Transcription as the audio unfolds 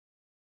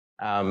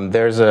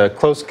There's a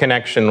close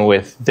connection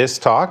with this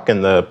talk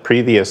and the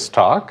previous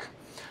talk,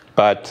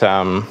 but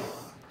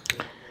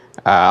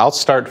I'll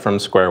start from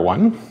square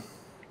one,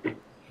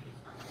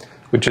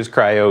 which is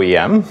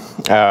cryo-EM.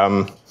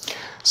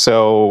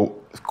 So,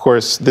 of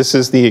course, this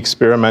is the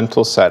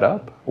experimental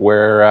setup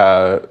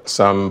where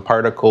some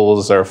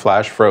particles are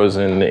flash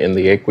frozen in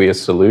the aqueous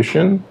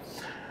solution,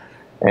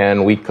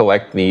 and we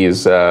collect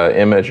these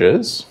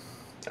images,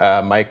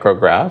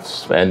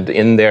 micrographs, and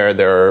in there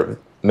are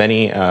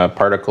many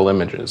particle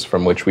images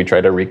from which we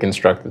try to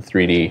reconstruct the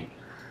 3D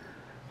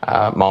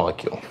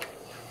molecule.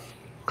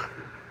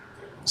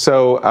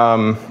 So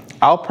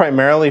I'll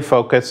primarily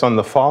focus on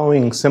the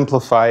following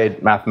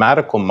simplified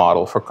mathematical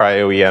model for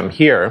cryo-EM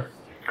here,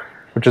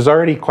 which is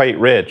already quite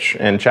rich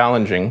and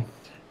challenging.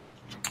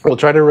 We'll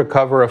try to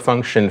recover a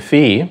function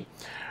phi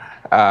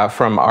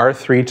from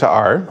R3 to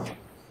R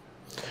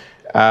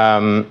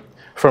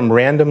from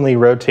randomly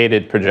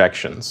rotated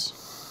projections.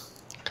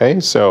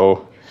 Okay,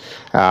 so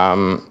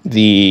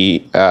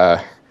the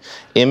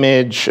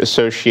image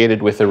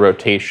associated with the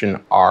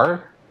rotation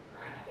R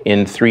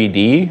in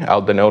 3D,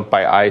 I'll denote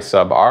by I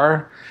sub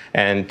R.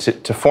 And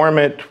to form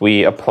it,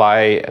 we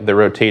apply the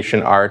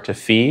rotation R to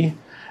phi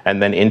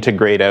and then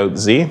integrate out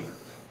Z.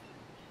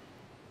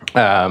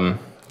 And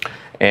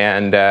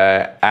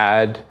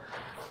add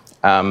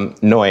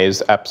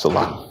noise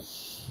epsilon.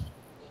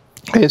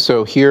 Okay,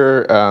 so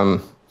here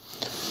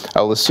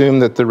I'll assume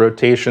that the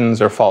rotations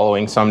are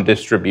following some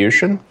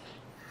distribution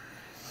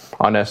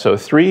on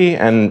SO3,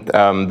 and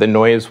the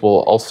noise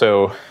will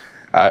also,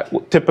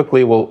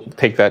 typically we'll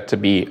take that to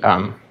be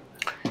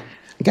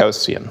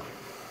Gaussian.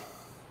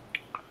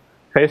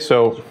 Okay,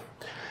 so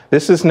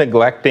this is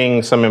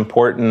neglecting some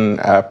important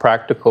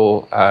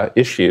practical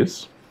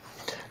issues.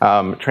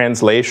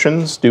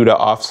 Translations due to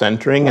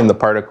off-centering in the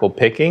particle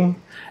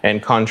picking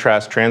and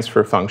contrast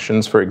transfer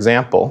functions, for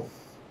example.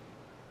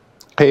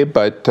 Okay,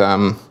 but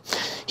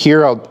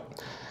here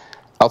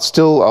I'll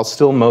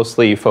still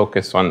mostly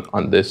focus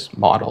on this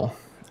model.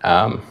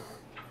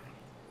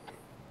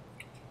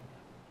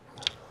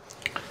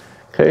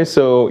 Okay,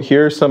 so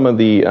here are some of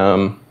the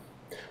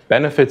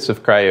benefits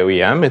of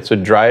cryo-EM. It's a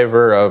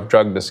driver of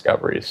drug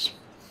discoveries.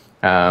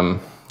 I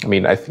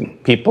mean, I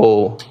think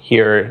people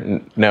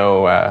here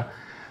know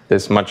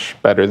this much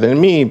better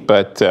than me,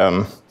 but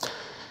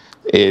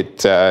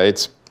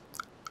it's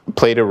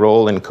played a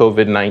role in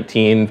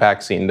COVID-19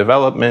 vaccine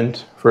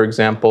development, for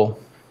example,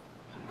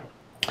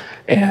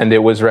 and it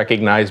was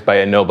recognized by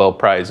a Nobel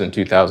Prize in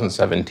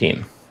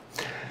 2017.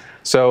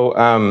 So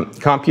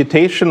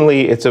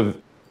computationally, it's a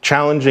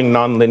challenging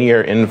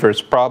nonlinear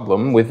inverse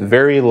problem with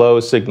very low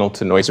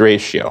signal-to-noise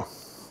ratio.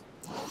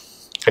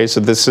 Okay, so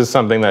this is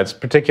something that's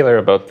particular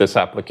about this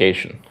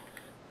application,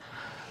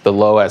 the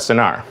low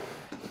SNR.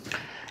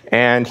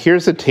 And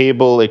here's a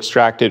table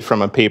extracted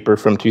from a paper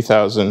from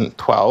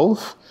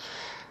 2012,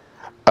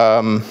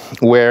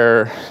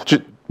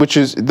 which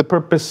is the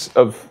purpose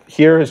of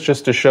here is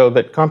just to show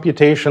that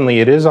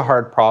computationally it is a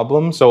hard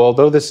problem. So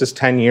although this is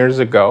 10 years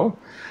ago,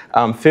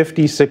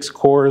 56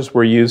 cores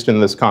were used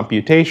in this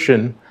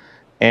computation,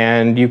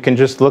 and you can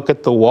just look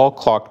at the wall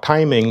clock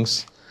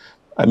timings.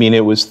 I mean,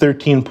 it was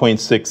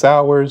 13.6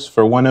 hours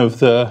for one of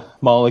the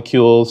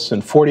molecules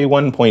and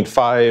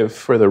 41.5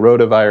 for the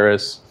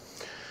rotavirus.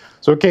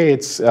 So okay,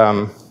 it's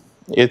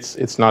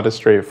not a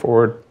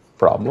straightforward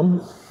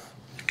problem,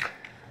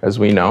 as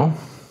we know.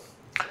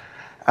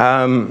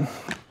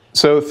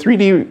 So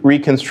 3D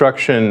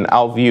reconstruction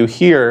I'll view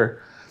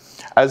here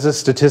as a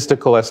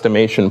statistical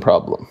estimation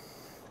problem.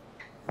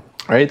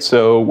 Right?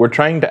 So we're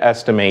trying to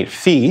estimate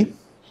phi,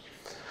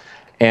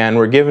 and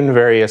we're given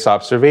various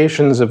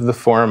observations of the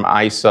form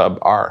I sub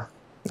R.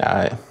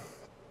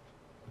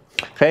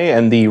 Okay,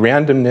 and the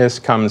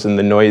randomness comes in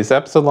the noise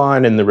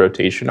epsilon and the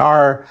rotation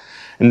R.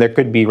 And there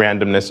could be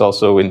randomness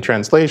also in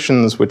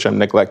translations, which I'm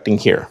neglecting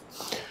here.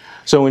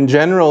 So in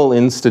general,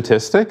 in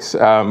statistics,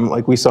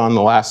 like we saw in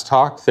the last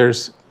talk,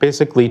 there's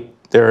basically,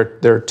 there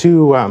are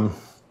two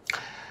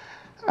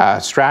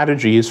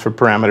strategies for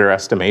parameter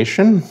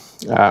estimation,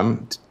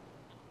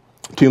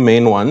 two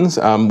main ones.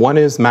 One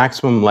is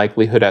maximum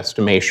likelihood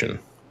estimation.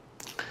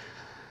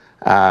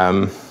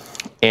 And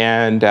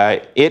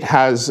it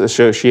has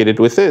associated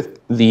with it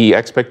the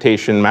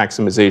expectation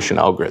maximization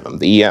algorithm,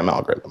 the EM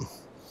algorithm.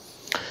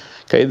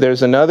 Okay,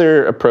 there's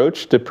another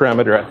approach to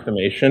parameter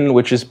estimation,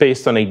 which is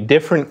based on a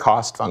different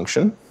cost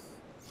function,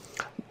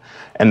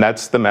 and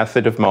that's the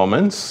method of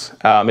moments.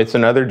 It's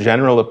another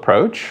general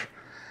approach,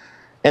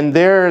 and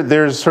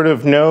there's sort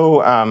of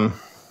no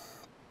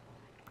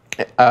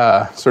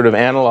sort of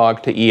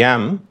analog to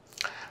EM,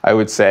 I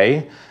would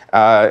say.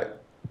 To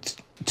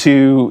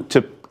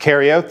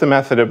carry out the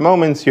method of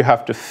moments, you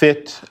have to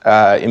fit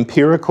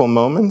empirical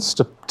moments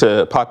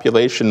to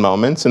population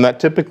moments, and that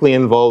typically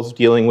involves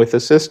dealing with a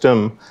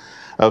system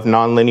of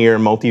nonlinear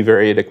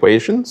multivariate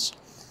equations.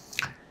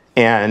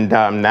 And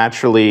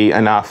naturally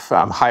enough,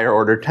 higher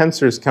order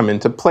tensors come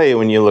into play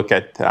when you look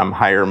at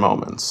higher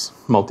moments,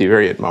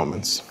 multivariate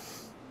moments.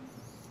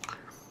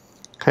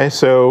 Okay,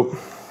 so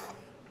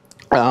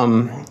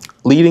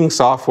leading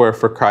software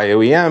for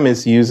cryo-EM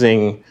is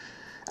using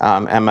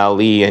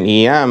MLE and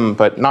EM,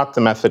 but not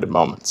the method of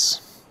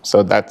moments.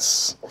 So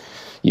that's,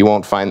 you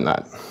won't find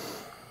that.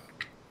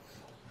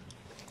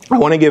 I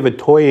want to give a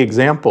toy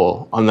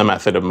example on the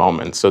method of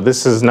moments. So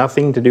this has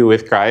nothing to do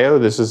with cryo.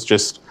 This is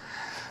just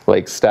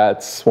like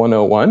stats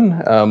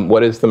 101.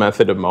 What is the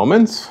method of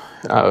moments?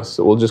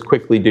 So we'll just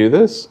quickly do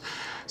this.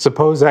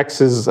 Suppose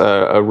X is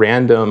a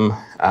random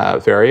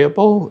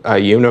variable,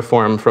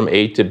 uniform from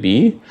A to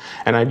B,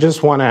 and I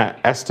just want to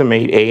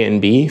estimate A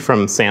and B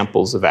from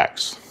samples of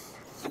X.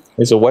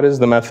 Okay, so what does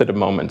the method of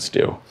moments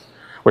do?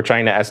 We're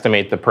trying to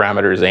estimate the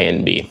parameters A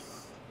and B.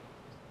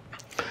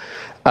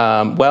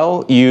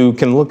 Well, you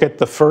can look at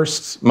the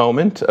first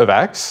moment of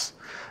X.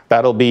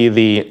 That'll be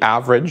the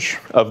average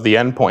of the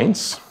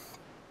endpoints.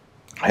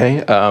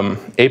 Okay,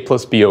 A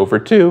plus B over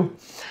 2.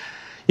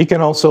 You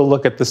can also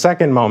look at the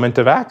second moment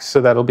of X,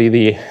 so that'll be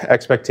the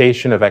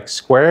expectation of X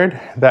squared.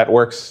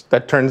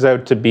 That turns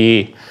out to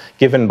be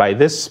given by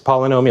this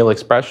polynomial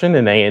expression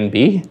in A and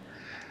B,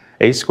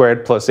 A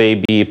squared plus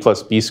AB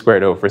plus B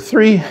squared over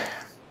 3.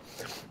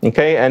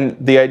 Okay, and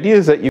the idea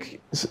is that you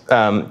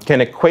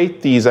can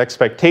equate these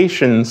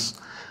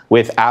expectations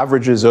with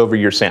averages over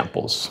your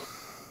samples.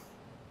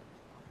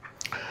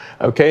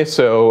 Okay,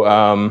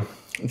 so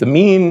the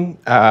mean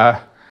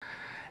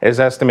is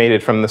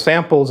estimated from the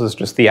samples as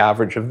just the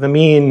average of the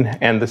mean,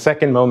 and the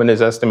second moment is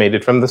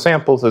estimated from the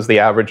samples as the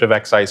average of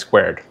xi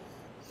squared.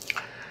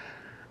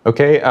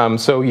 Okay,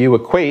 so you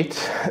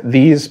equate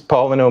these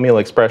polynomial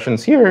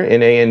expressions here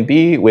in A and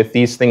B with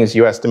these things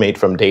you estimate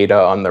from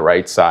data on the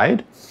right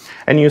side,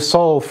 and you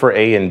solve for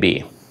A and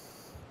B.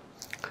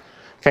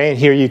 Okay, and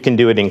here you can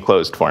do it in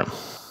closed form.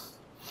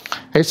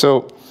 Okay,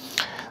 so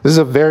this is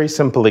a very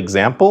simple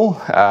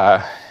example.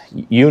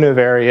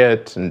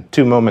 Univariate and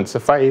 2 moments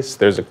suffice.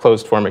 There's a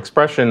closed form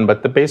expression,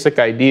 but the basic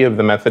idea of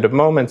the method of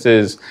moments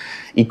is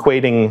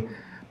equating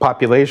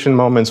population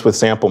moments with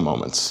sample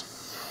moments.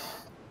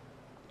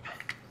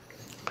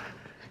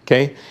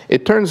 Okay,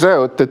 it turns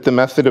out that the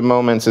method of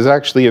moments is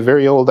actually a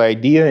very old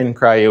idea in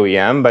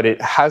cryo-EM, but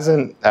it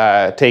hasn't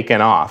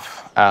taken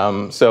off.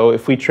 So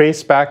if we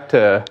trace back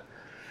to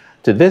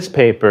this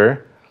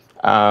paper,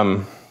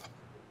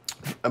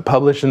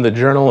 published in the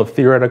Journal of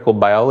Theoretical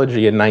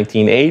Biology in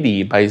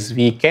 1980 by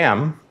Zvi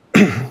Kam,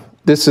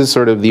 this is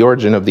sort of the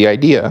origin of the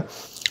idea.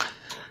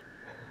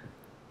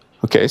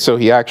 Okay, so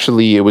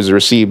it was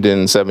received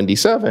in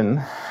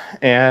 77.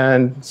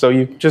 And so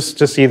you just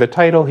to see the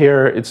title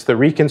here, it's the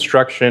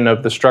reconstruction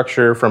of the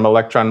structure from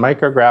electron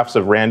micrographs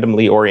of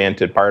randomly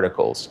oriented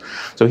particles.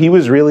 So he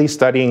was really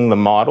studying the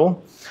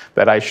model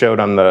that I showed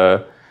in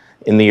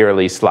the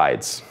early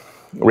slides.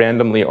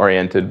 Randomly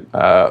oriented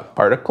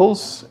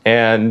particles,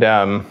 and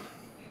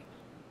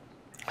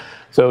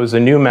so it was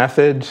a new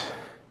method.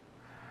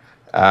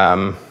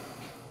 Yeah,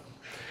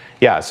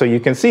 so you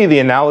can see the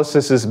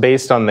analysis is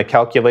based on the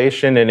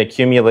calculation and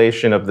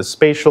accumulation of the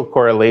spatial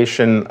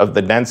correlation of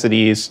the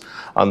densities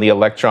on the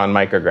electron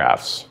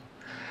micrographs,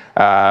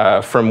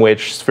 from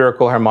which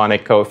spherical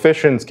harmonic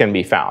coefficients can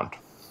be found.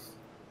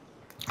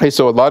 Okay,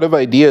 so a lot of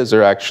ideas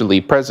are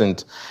actually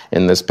present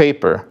in this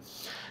paper.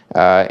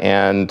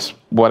 And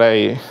what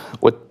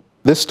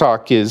this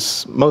talk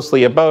is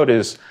mostly about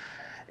is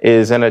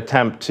an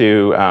attempt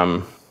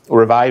to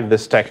revive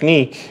this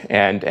technique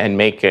and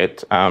make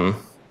it,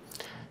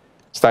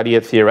 study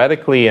it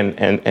theoretically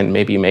and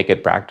maybe make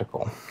it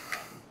practical.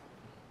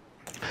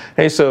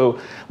 Okay, so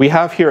we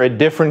have here a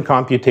different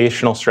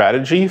computational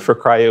strategy for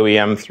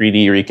cryo-EM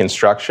 3D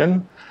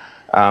reconstruction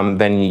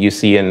than you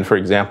see in, for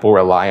example,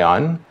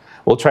 RELY-ON.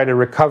 We'll try to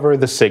recover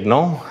the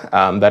signal,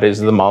 that is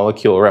the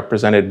molecule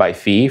represented by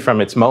phi, from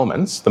its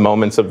moments, the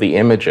moments of the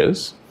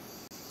images.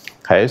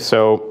 Okay,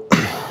 so,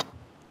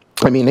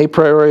 I mean, a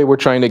priori, we're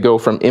trying to go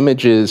from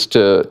images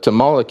to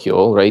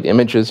molecule, right?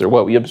 Images are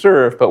what we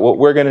observe, but what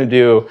we're going to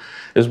do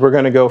is we're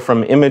going to go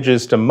from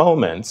images to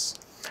moments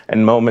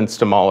and moments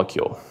to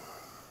molecule.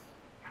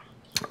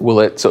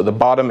 So the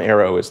bottom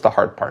arrow is the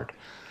hard part.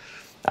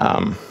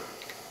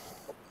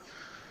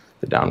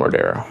 The downward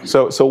arrow.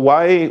 So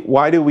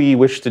why do we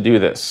wish to do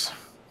this?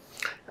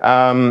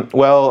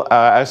 Well,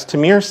 as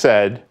Tamir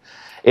said,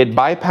 it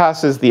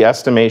bypasses the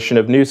estimation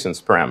of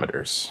nuisance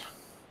parameters,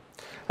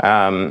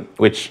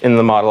 which in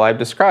the model I've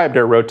described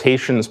are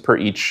rotations per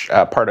each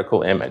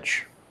particle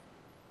image.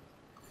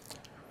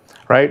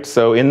 Right?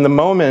 So in the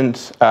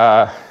moment,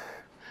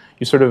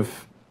 you sort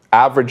of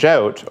average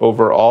out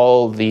over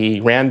all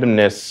the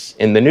randomness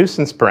in the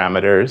nuisance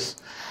parameters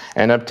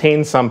and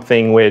obtain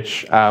something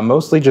which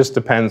mostly just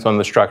depends on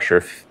the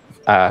structure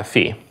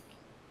phi.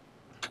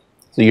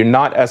 So you're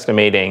not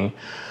estimating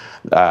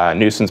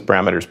nuisance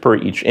parameters per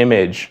each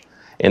image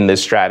in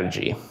this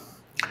strategy.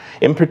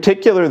 In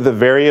particular, the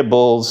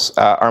variables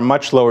are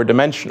much lower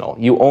dimensional.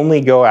 You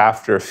only go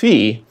after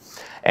phi,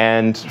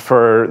 and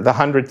for the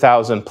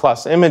 100,000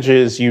 plus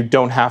images, you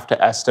don't have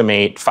to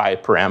estimate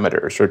 5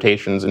 parameters,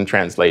 rotations and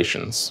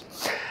translations.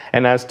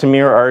 And as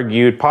Tamir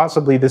argued,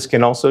 possibly this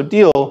can also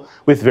deal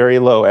with very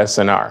low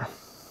SNR.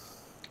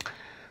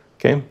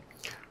 Okay,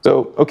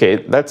 So, okay,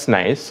 that's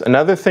nice.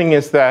 Another thing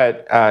is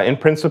that in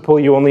principle,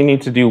 you only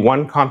need to do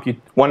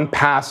one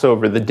pass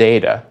over the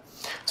data.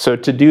 So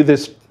to do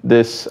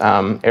this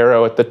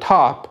arrow at the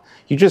top,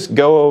 you just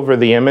go over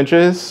the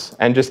images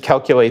and just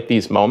calculate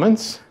these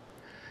moments.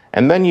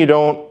 And then you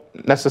don't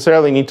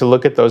necessarily need to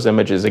look at those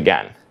images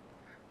again.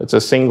 It's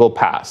a single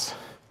pass.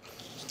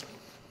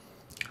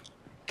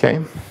 Okay.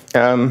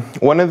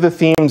 One of the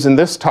themes in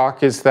this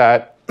talk is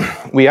that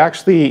we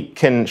actually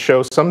can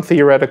show some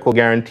theoretical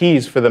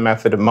guarantees for the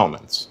method of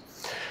moments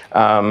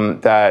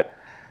that,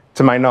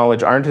 to my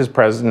knowledge, aren't as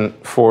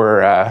present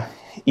for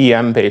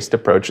EM-based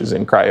approaches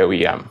in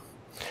cryo-EM.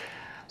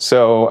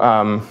 So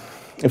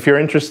if you're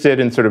interested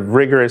in sort of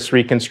rigorous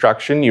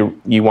reconstruction,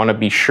 you want to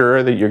be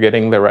sure that you're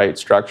getting the right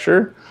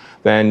structure,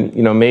 then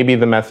maybe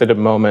the method of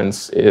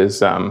moments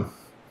is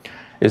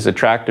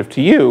attractive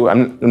to you.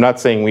 I'm not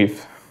saying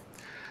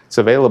it's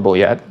available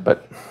yet,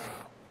 but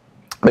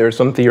there are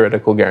some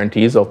theoretical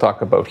guarantees I'll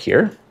talk about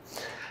here.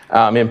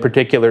 In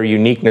particular,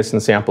 uniqueness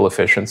and sample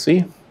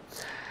efficiency.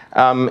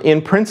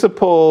 In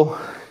principle,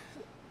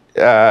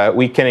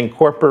 we can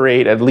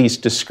incorporate at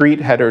least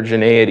discrete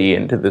heterogeneity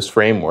into this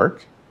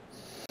framework.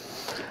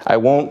 I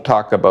won't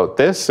talk about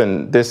this,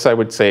 and this I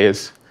would say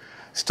is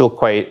still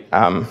quite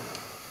a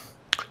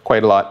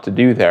lot to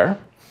do there.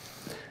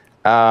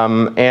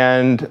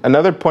 And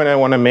another point I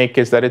want to make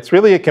is that it's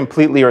really a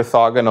completely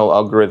orthogonal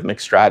algorithmic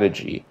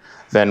strategy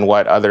than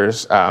what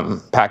others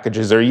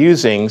packages are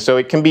using. So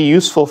it can be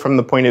useful from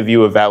the point of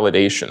view of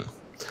validation,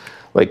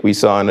 like we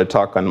saw in a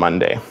talk on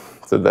Monday.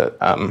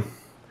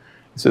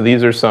 So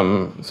these are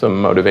some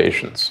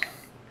motivations.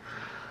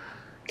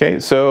 Okay,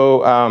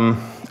 so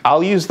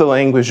I'll use the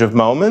language of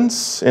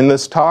moments in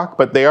this talk,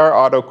 but they are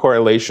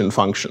autocorrelation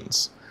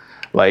functions,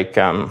 like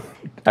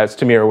as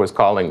Tamir was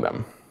calling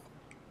them.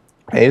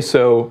 Okay,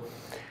 so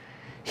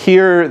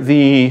here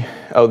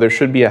there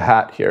should be a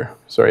hat here.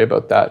 Sorry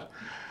about that.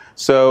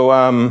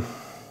 So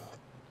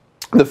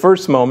the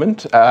first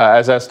moment,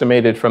 as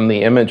estimated from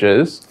the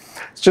images,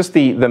 it's just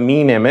the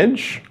mean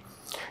image.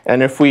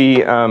 And if we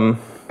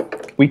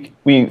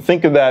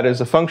think of that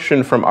as a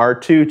function from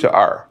R2 to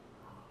R.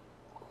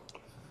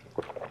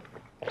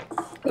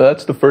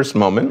 That's the first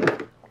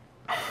moment.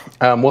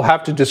 We'll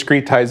have to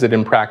discretize it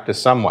in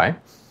practice some way.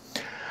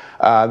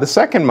 The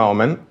second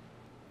moment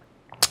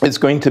is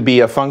going to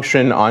be a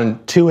function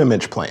on two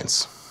image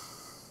planes.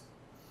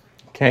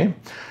 Okay,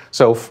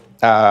 so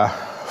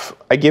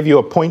I give you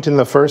a point in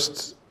the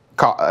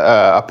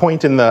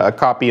a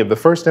copy of the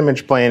first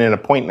image plane and a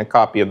point in a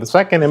copy of the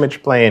second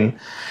image plane,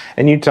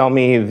 and you tell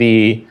me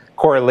the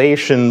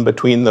correlation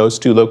between those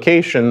two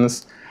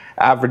locations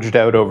averaged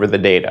out over the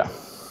data.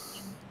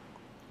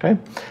 Okay.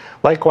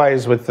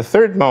 Likewise, with the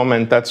third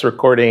moment, that's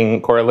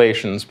recording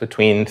correlations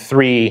between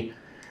three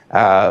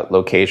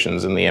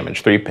locations in the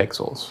image, 3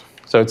 pixels.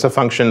 So it's a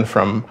function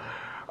from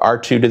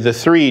R2 to the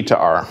 3 to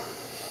R.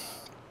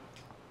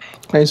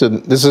 Okay, so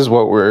this is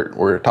what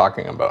we're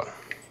talking about.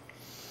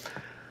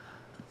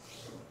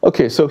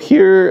 Okay, so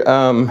here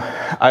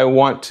I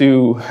want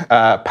to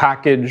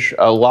package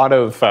a lot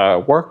of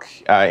work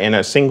in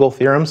a single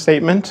theorem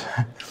statement.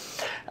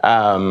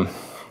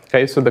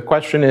 Okay, so the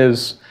question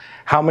is,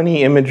 how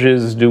many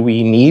images do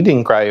we need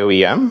in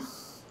cryo-EM?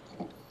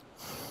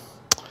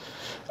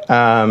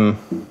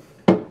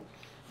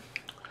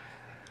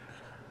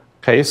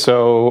 Okay,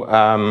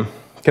 so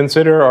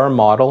consider our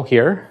model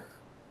here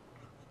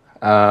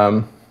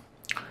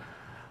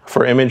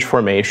for image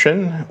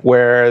formation,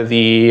 where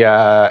the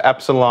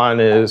epsilon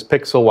is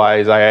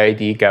pixel-wise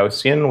IID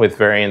Gaussian with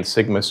variance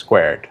sigma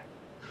squared.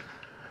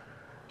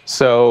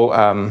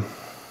 So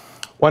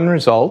one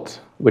result,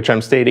 which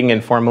I'm stating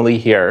informally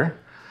here,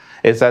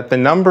 is that the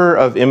number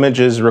of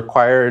images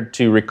required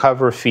to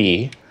recover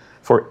phi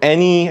for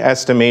any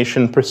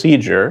estimation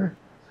procedure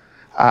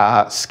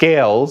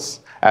scales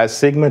as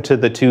sigma to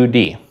the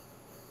 2d.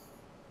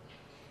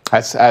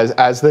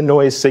 As the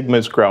noise sigma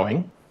is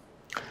growing,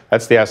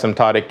 that's the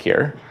asymptotic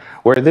here,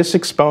 where this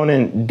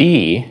exponent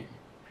d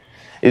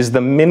is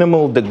the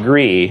minimal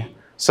degree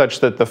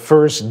such that the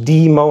first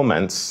d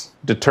moments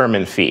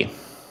determine phi.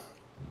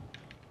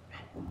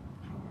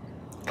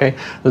 Okay,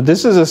 so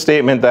this is a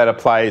statement that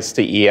applies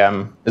to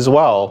EM as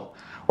well,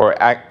 or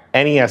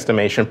any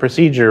estimation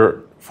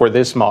procedure for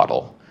this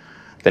model.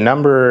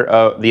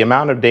 The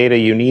amount of data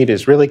you need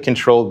is really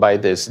controlled by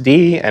this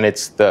d, and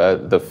it's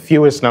the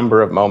fewest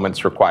number of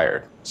moments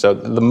required. So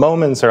the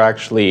moments are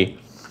actually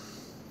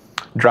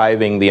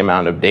driving the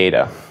amount of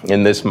data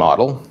in this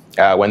model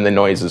when the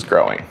noise is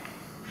growing.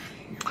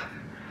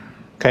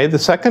 Okay, the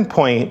second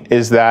point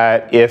is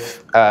that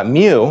if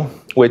mu,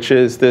 which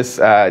is this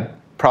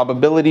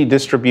probability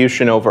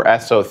distribution over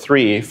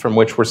SO3 from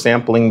which we're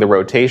sampling the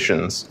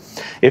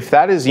rotations, if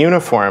that is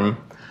uniform,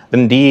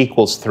 then d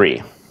equals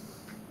 3.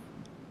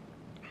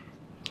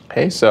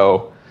 Okay,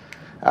 so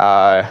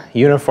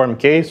uniform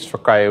case for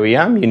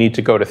cryo-EM, you need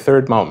to go to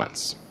third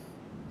moments.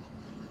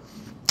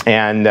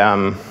 And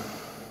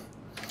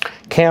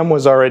Cam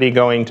was already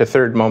going to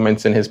third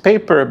moments in his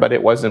paper, but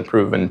it wasn't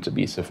proven to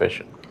be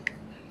sufficient.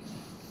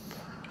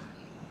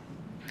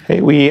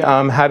 Okay, we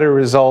had a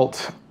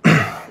result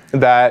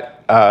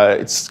that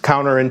it's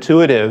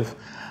counterintuitive,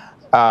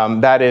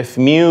 that if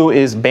mu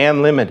is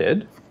band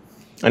limited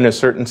in a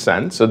certain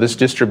sense, so this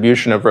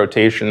distribution of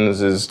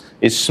rotations is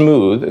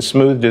smooth, a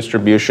smooth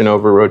distribution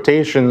over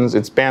rotations,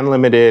 it's band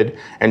limited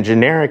and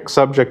generic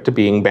subject to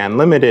being band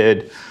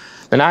limited,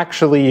 then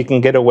actually you can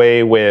get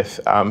away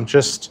with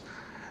just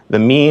the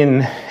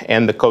mean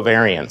and the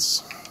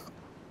covariance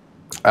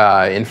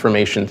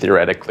information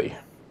theoretically.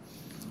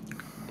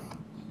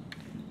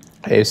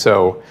 Okay,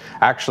 so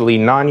actually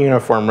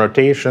non-uniform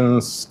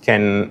rotations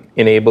can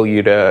enable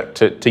you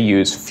to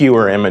use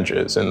fewer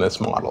images in this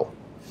model.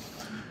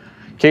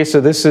 Okay, so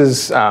this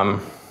is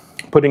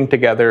putting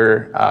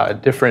together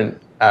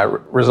different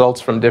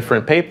results from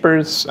different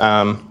papers.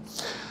 One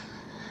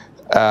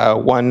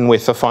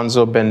with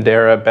Afonso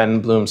Bandera,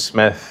 Ben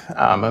Bloom-Smith,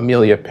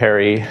 Amelia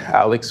Perry,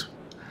 Alex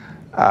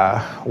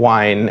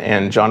Wine,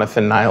 and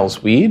Jonathan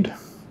Niles-Weed.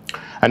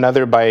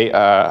 Another by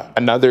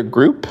another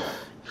group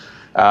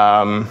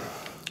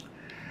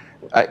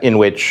in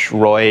which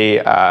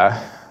Roy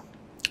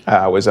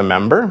was a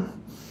member,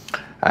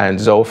 and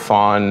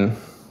Zofon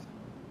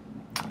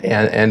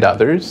and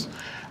others.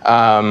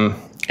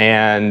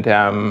 Then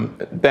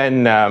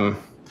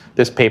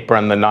this paper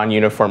on the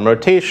non-uniform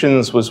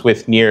rotations was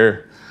with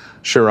Nir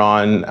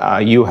Sharon,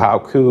 Yu Hao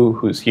Ku,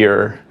 who's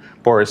here,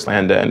 Boris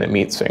Landa, and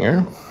Amit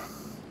Singer.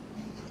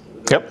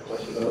 Yep.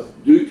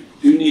 Do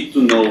you need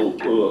to know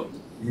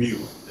mu,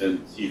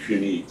 and if you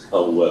need,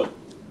 how well?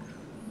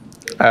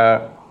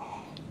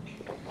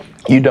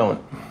 You don't.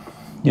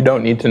 You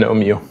don't need to know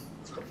mu.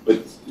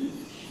 But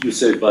you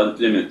say band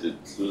limited.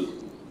 Do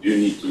you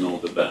need to know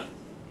the band?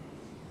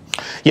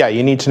 Yeah,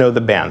 you need to know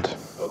the band.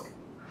 Okay.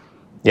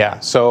 Yeah,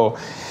 so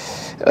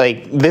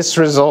like this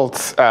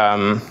result,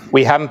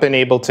 we haven't been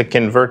able to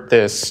convert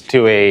this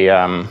to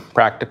a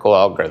practical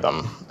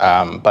algorithm.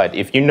 But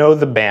if you know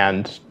the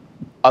band,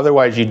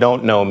 otherwise you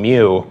don't know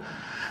mu,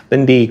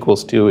 then d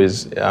equals 2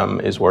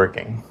 is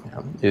working,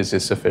 is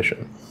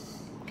sufficient.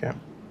 Okay.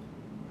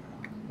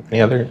 Any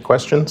other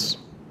questions?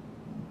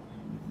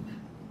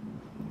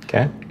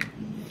 Okay.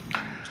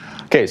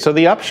 Okay, so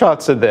the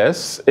upshots of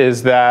this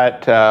is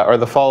that, are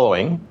the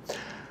following.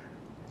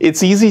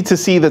 It's easy to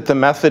see that the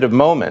method of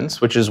moments,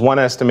 which is one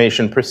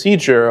estimation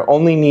procedure,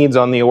 only needs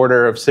on the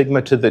order of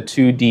sigma to the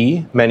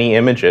 2d many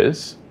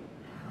images.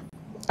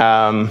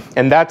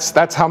 And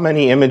that's how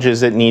many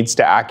images it needs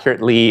to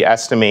accurately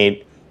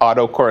estimate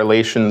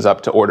autocorrelations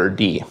up to order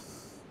d.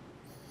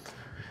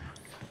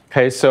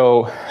 Okay,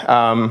 so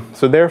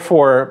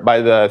therefore, by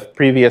the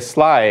previous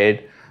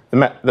slide,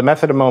 the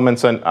method of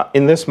moments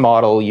in this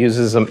model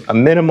uses a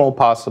minimal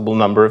possible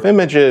number of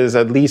images,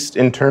 at least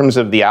in terms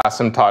of the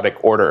asymptotic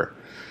order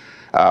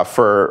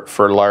for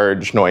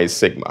large noise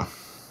sigma.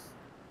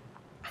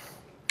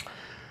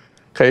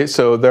 Okay,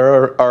 so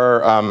there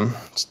are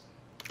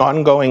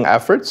ongoing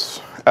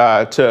efforts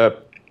to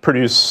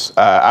produce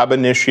ab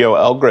initio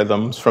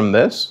algorithms from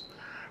this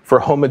for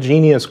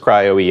homogeneous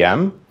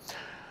cryo-EM,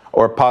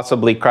 or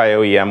possibly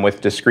cryo-EM with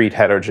discrete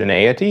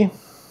heterogeneity,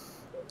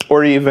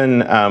 or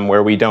even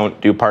where we don't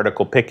do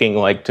particle picking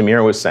like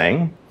Tamir was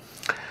saying.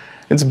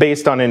 It's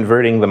based on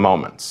inverting the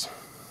moments.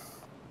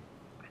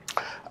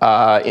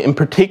 In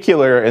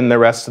particular, in the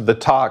rest of the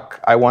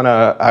talk, I want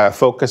to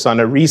focus on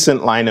a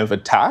recent line of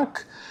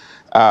attack,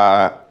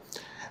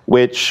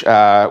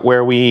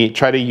 where we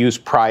try to use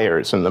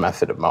priors in the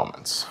method of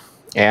moments.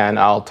 And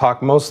I'll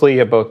talk mostly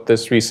about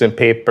this recent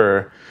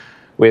paper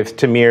with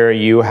Tamir,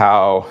 Yu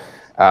Hao,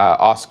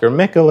 Oscar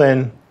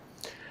Michelin,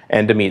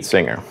 and Amit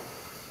Singer.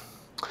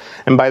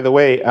 And by the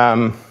way,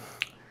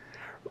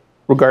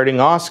 regarding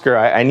Oscar,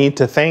 I need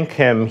to thank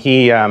him.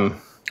 He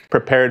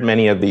prepared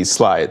many of these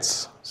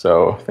slides.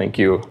 So thank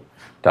you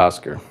to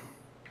Oscar.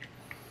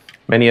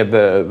 Many of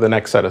the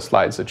next set of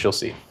slides that you'll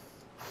see.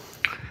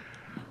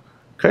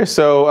 Okay,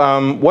 so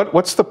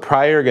what's the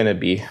prior going to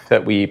be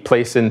that we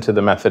place into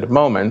the method of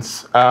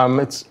moments?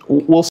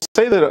 We'll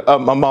say that a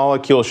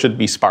molecule should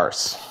be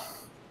sparse.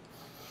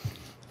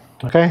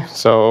 Okay,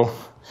 so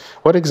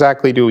what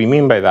exactly do we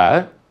mean by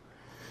that?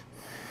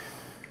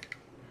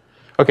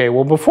 Okay,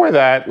 well before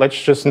that,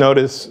 let's just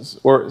notice,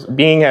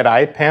 being at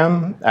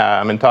IPAM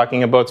and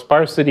talking about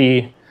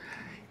sparsity,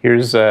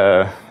 here's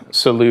a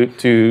salute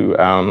to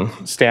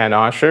Stan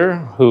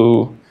Osher,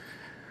 who,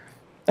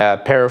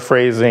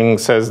 paraphrasing,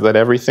 says that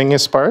everything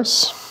is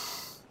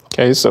sparse.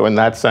 Okay, so in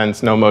that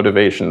sense, no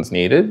motivation's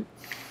needed.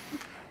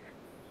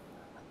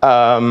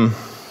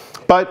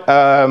 But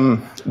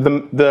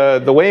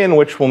the way in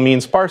which we'll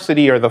mean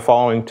sparsity are the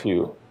following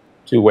two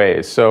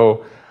ways.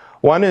 So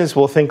one is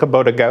we'll think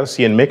about a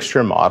Gaussian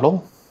mixture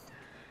model.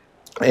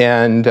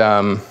 And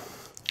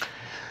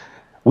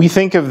we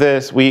think of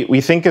this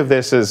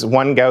as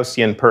one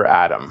Gaussian per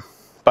atom.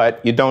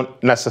 But you don't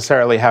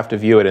necessarily have to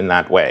view it in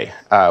that way.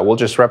 We'll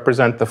just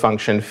represent the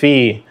function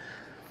phi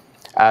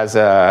as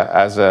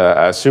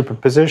a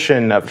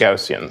superposition of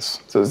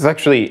Gaussians. So it's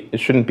actually, it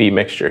shouldn't be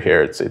mixture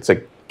here. It's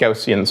a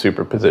Gaussian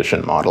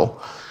superposition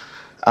model.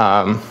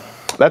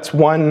 That's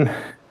one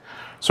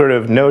sort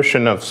of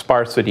notion of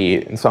sparsity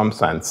in some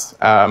sense.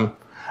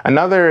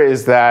 Another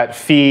is that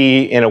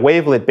phi in a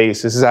wavelet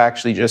basis is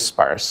actually just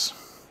sparse.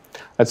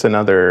 That's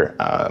another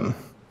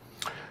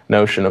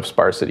notion of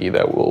sparsity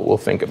that we'll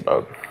think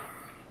about.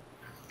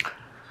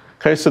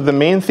 Okay, so the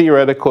main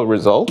theoretical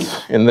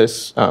result in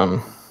this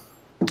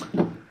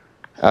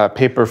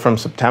paper from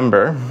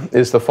September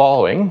is the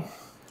following.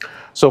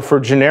 So for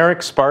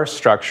generic sparse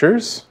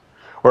structures,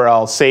 where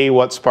I'll say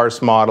what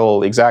sparse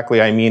model exactly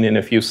I mean in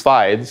a few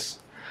slides,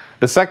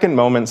 the second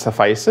moment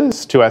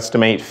suffices to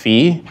estimate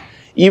phi,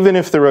 even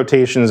if the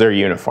rotations are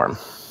uniform.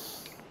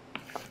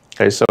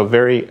 Okay, so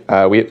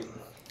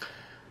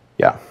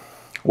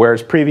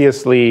whereas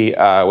previously,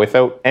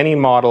 without any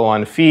model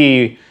on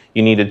phi,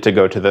 you needed to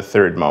go to the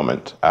third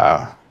moment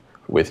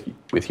with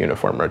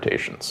uniform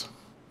rotations.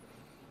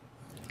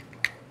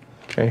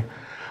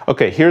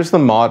 Okay, here's the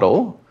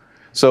model.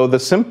 So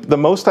the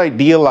most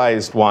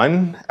idealized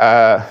one,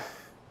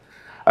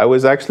 I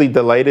was actually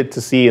delighted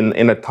to see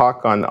in a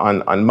talk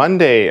on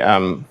Monday,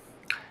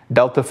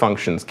 delta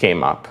functions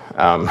came up.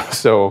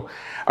 So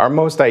our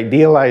most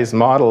idealized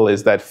model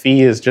is that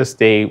phi is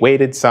just a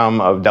weighted sum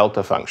of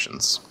delta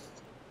functions.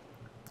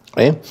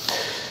 Okay?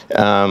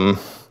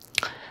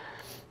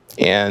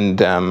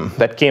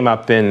 That came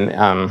up in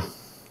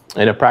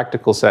a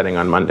practical setting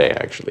on Monday,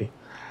 actually.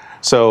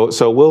 So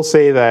we'll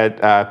say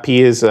that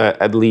P is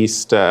at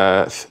least, we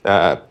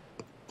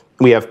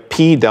have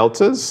P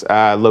deltas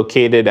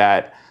located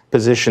at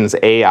positions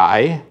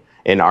AI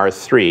in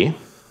R3.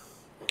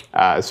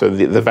 So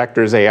the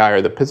vectors AI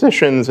are the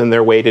positions, and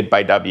they're weighted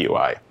by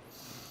WI.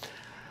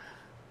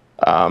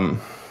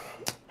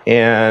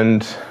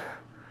 And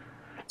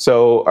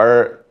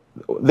so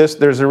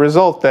there's a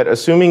result that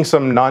assuming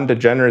some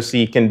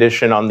non-degeneracy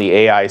condition on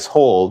the AIs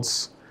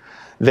holds,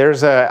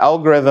 there's an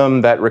algorithm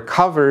that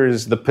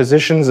recovers the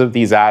positions of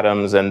these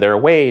atoms and their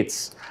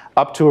weights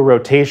up to a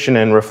rotation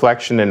and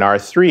reflection in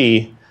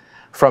R3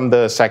 from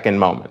the second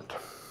moment.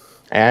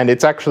 And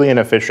it's actually an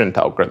efficient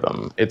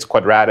algorithm. It's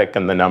quadratic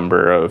in the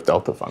number of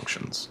delta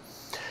functions.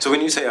 So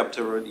when you say up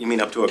to, you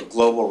mean up to a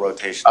global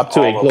rotation? Up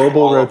to a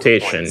global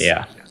rotation,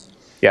 yeah. Yes.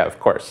 Yeah, of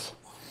course.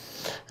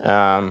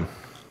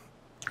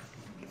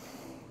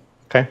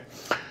 Okay.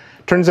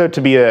 Turns out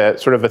to be a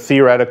sort of a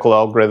theoretical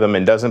algorithm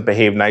and doesn't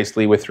behave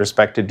nicely with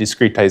respect to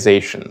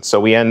discretization. So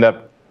we end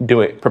up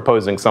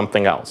proposing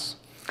something else.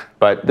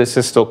 But this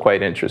is still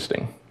quite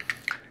interesting.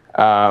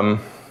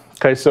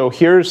 Okay, so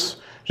here's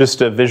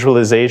just a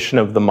visualization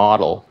of the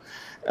model.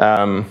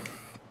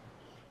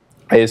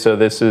 Okay, so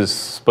this is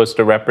supposed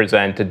to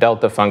represent a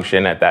delta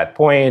function at that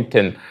point,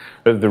 and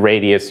the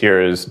radius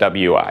here is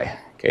WI.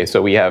 Okay,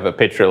 so we have a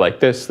picture like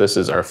this. This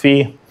is our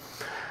phi.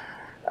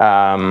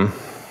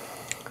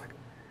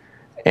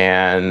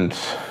 And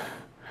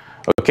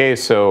okay,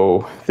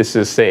 so this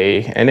is,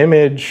 say, an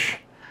image.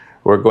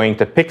 We're going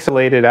to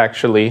pixelate it,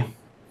 actually.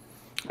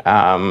 2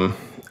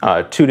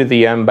 to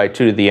the m by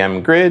 2 to the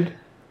m grid.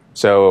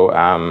 So,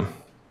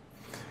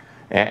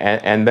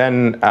 and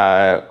then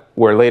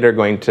we're later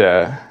going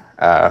to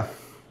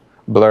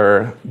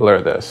blur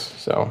this.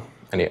 So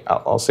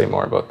I'll say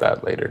more about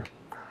that later.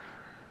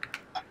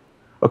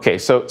 Okay,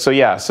 so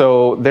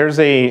there's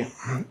a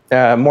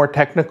more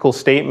technical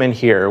statement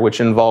here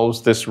which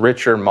involves this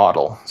richer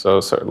model.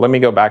 So let me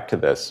go back to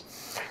this.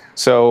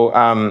 So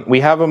we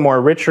have a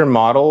more rich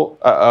model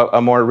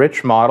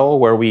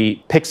where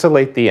we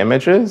pixelate the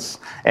images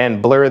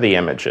and blur the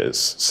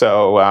images.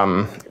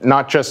 So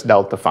not just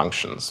delta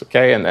functions,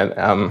 okay?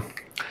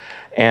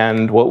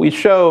 And what we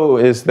show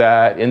is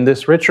that in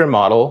this richer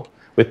model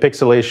with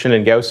pixelation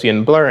and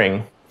Gaussian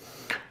blurring,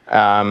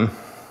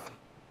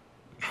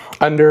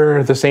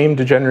 under the same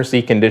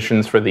degeneracy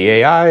conditions for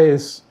the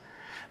AIs,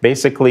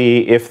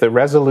 basically if the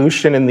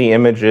resolution in the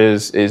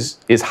images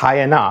is high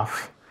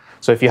enough,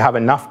 so if you have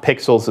enough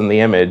pixels in the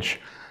image,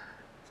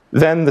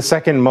 then the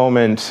second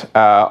moment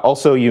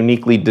also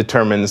uniquely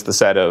determines the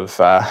set of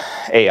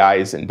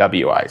AIs and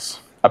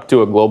WIs up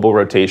to a global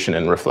rotation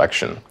and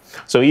reflection.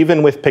 So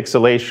even with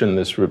pixelation,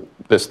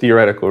 this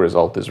theoretical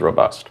result is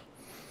robust.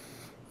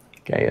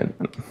 Okay.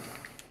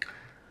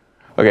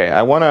 Okay,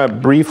 I want to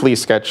briefly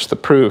sketch the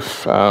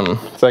proof.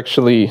 It's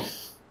actually,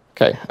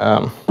 okay,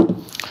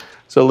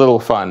 it's a little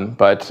fun,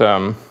 but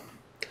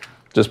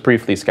just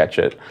briefly sketch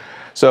it.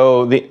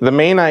 So the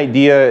main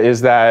idea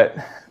is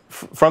that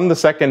from the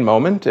second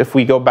moment, if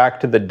we go back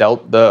to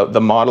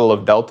the model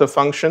of delta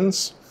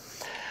functions,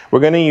 we're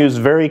going to use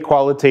very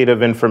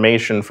qualitative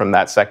information from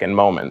that second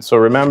moment. So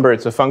remember,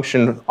 it's a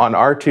function on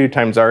R2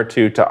 times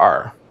R2 to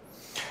R.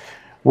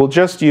 We'll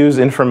just use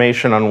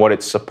information on what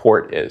its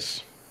support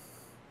is,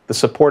 the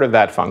support of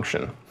that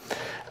function.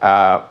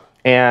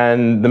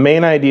 And the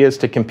main idea is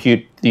to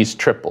compute these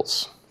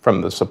triples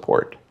from the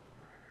support.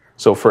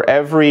 So for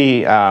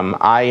every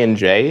I and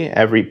j,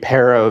 every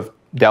pair of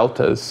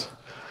deltas,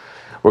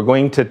 we're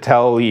going to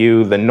tell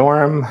you the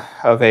norm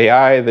of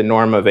AI, the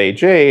norm of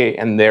AJ,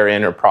 and their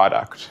inner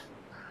product.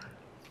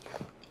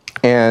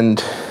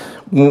 And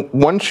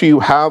once you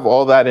have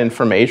all that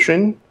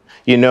information,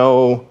 you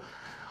know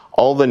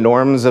all the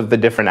norms of the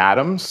different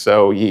atoms.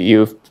 So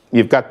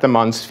you've got them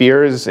on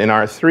spheres in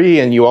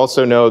R3, and you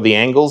also know the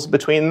angles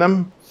between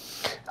them.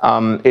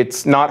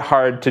 It's not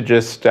hard to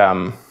just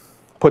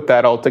put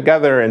that all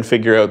together and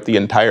figure out the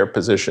entire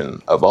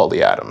position of all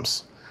the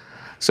atoms.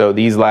 So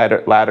these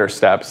latter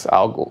steps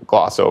I'll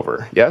gloss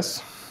over.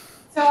 Yes?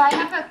 So I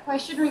have a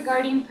question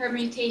regarding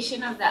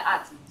permutation of the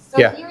atoms. So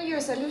yeah. Here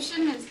your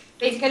solution is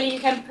basically you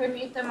can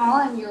permute them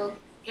all and you'll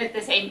get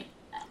the same.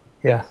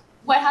 Yeah.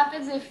 What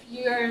happens if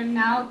you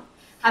now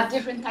have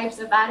different types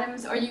of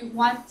atoms, or you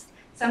want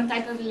some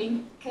type of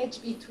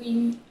linkage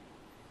between,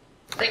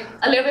 like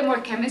a little bit more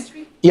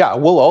chemistry? Yeah,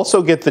 we'll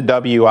also get the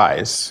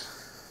WIs.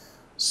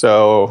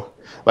 So,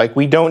 like,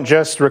 we don't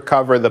just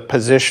recover the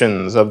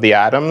positions of the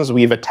atoms,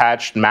 we've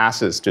attached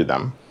masses to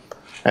them.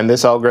 And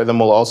this algorithm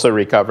will also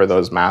recover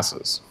those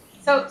masses.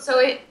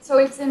 So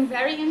it's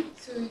invariant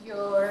to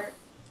your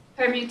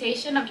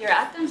permutation of your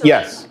atoms?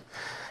 Yes,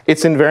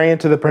 it's invariant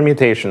to the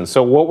permutation.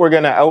 So what we're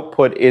going to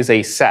output is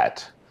a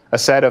set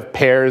of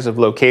pairs of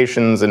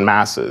locations and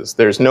masses.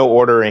 There's no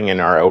ordering in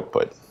our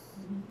output.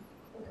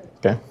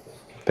 Okay,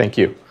 thank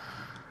you.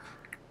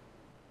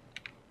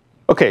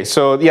 Okay,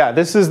 so yeah,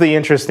 this is the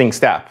interesting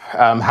step.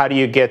 How do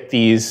you get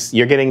these?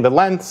 You're getting the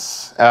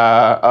lengths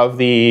of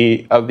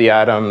the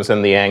atoms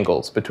and the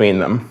angles between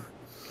them.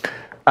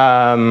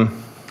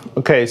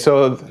 Okay,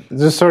 so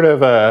this is sort of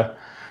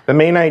the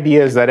main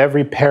idea is that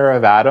every pair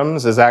of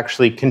atoms is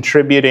actually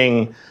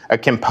contributing a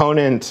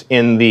component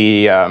in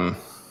the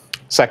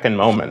second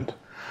moment.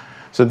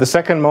 So the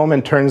second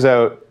moment turns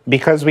out,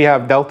 because we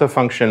have delta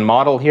function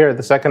model here,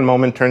 the second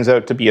moment turns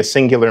out to be a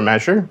singular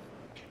measure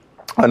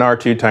on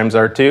R2 times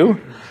R2.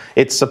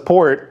 Its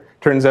support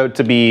turns out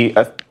to be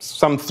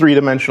some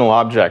three-dimensional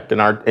object in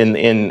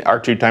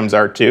R2 times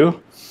R2.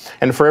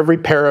 And for every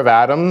pair of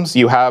atoms,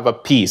 you have a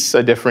piece,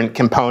 a different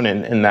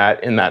component in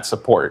that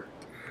support.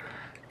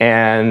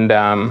 And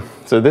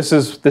so this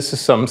is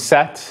some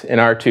set in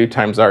R2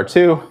 times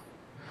R2.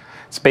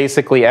 It's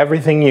basically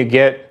everything you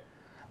get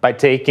by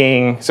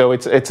taking, so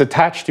it's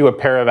attached to a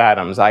pair of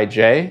atoms,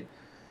 ij.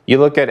 You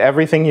look at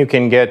everything you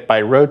can get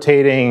by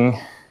rotating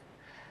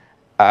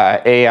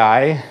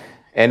ai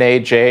and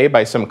aj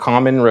by some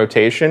common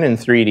rotation in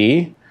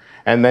 3D,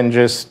 and then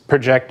just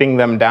projecting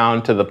them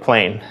down to the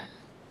plane.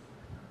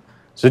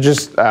 So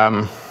just,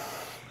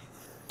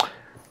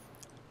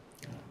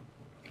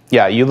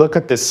 yeah, you look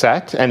at this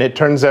set, and it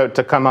turns out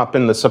to come up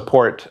in the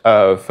support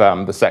of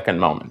the second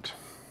moment.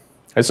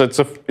 And so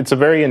it's a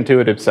very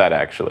intuitive set,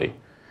 actually.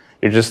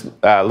 You're just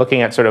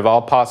looking at sort of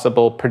all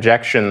possible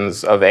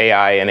projections of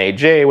AI and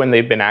AJ when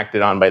they've been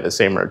acted on by the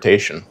same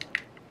rotation.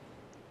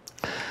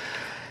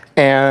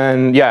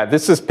 And yeah,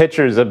 this is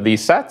pictures of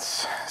these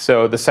sets.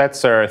 So the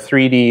sets are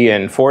 3D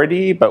and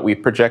 4D, but we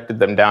projected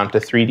them down to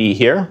 3D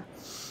here.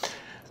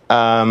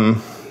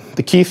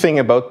 The key thing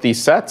about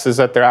these sets is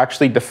that they're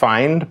actually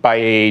defined by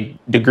a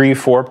degree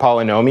 4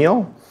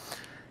 polynomial.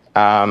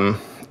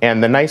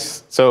 And the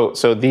nice, so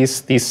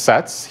these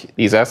sets,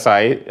 these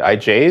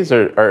SIJs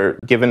are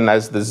given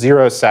as the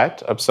zero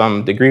set of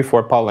some degree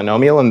 4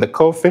 polynomial, and the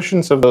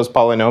coefficients of those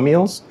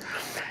polynomials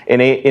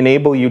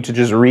enable you to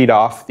just read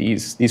off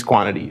these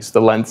quantities,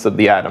 the lengths of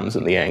the atoms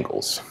and the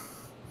angles.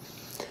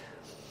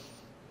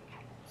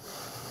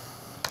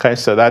 Okay,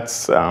 so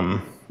that's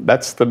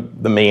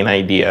the main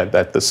idea,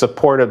 that the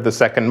support of the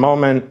second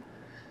moment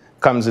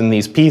comes in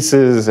these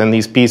pieces, and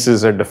these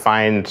pieces are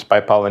defined by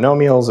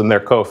polynomials, and their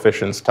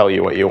coefficients tell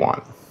you what you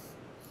want.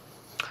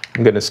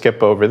 I'm going to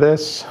skip over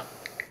this.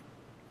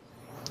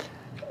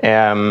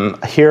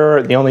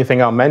 Here, the only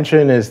thing I'll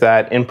mention is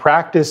that in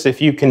practice,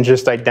 if you can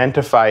just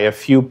identify a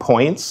few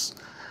points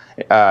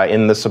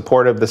in the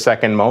support of the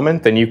second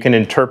moment, then you can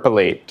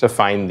interpolate to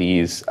find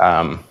these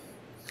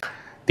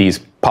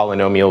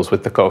polynomials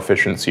with the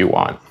coefficients you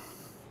want.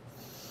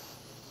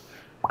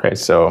 Okay,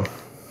 so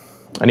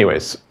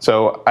anyways,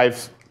 so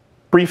I've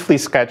briefly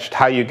sketched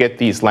how you get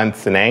these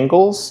lengths and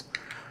angles.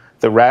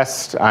 The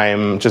rest,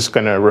 I'm just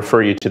going to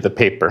refer you to the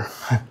paper.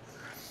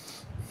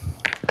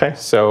 Okay,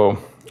 so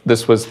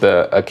this was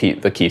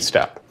the key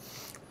step.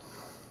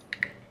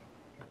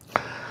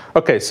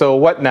 Okay, so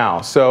what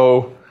now?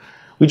 So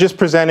we just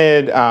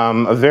presented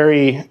a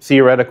very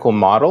theoretical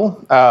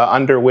model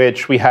under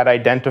which we had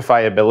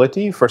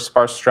identifiability for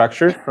sparse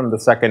structures from the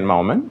second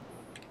moment.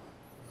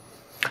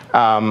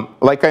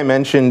 Like I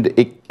mentioned,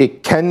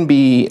 it can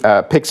be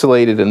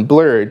pixelated and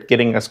blurred,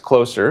 getting us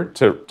closer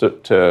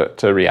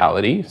to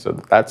reality, so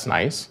that's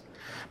nice.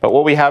 But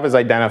what we have is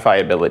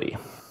identifiability.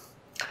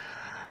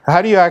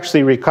 How do you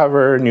actually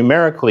recover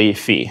numerically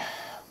phi?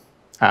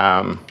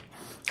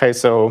 Okay,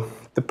 so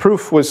the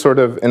proof was sort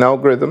of an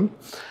algorithm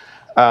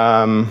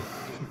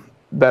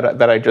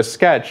that I just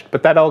sketched,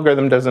 but that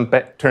algorithm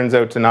turns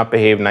out to not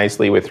behave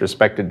nicely with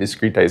respect to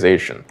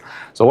discretization.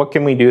 So what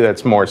can we do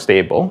that's more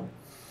stable?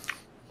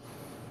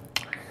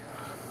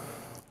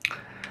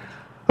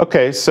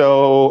 Okay,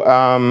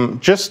 so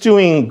just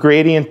doing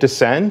gradient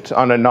descent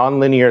on a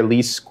nonlinear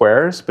least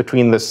squares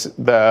between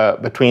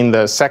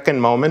the second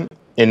moment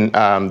in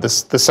the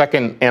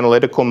second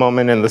analytical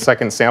moment and the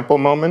second sample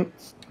moment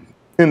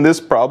in this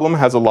problem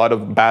has a lot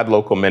of bad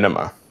local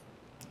minima.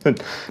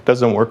 It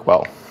doesn't work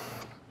well.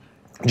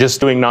 Just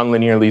doing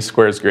nonlinear least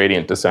squares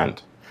gradient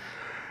descent.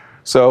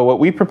 So what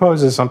we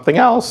propose is something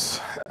else.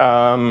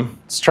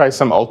 Let's try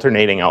some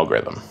alternating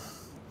algorithm.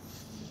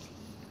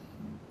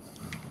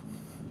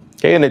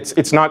 Okay, and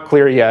it's not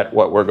clear yet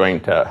what we're going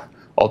to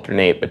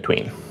alternate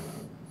between.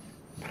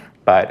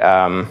 But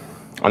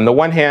on the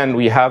one hand,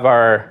 we have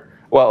our,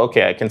 well,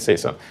 okay, I can say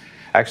so.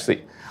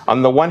 Actually,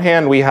 on the one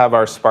hand, we have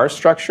our sparse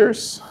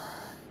structures.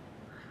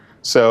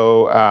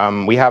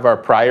 So we have our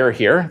prior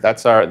here.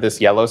 That's this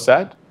yellow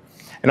set.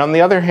 And on the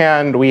other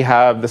hand, we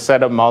have the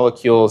set of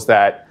molecules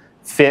that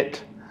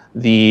fit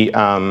the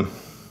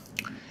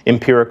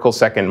empirical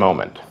second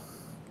moment.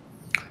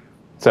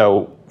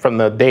 So from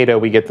the data,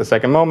 we get the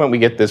second moment, we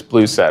get this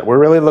blue set. We're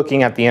really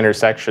looking at the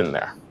intersection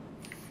there.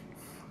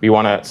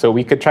 So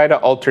we could try to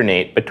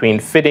alternate between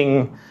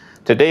fitting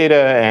to data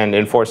and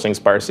enforcing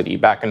sparsity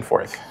back and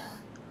forth.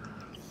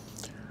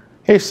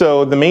 Okay,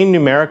 so the main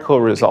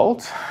numerical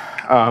result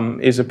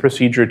is a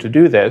procedure to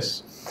do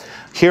this.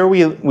 Here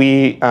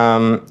we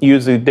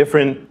use a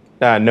different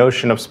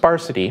notion of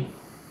sparsity,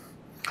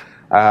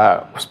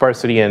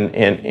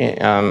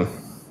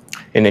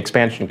 in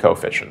expansion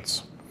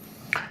coefficients.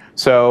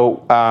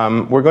 So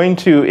we're going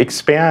to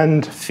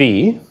expand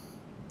phi.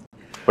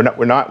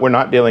 We're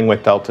not dealing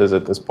with deltas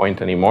at this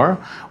point anymore.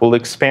 We'll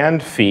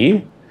expand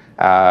phi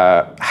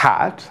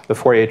hat, the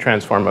Fourier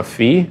transform of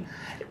phi,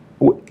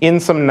 in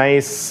some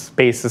nice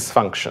basis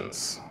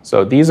functions.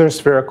 So these are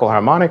spherical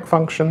harmonic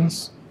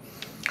functions,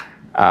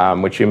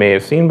 which you may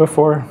have seen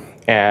before.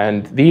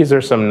 And these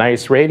are some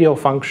nice radial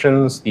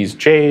functions, these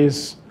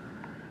j's,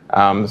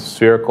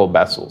 spherical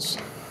Bessels.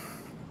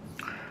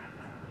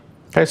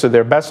 Okay, so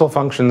they're Bessel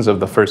functions of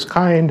the first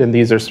kind, and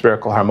these are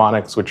spherical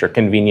harmonics, which are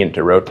convenient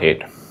to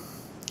rotate.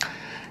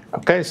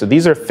 Okay, so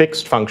these are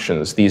fixed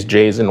functions, these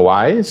j's and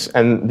y's,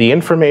 and the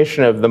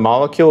information of the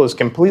molecule is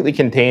completely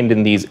contained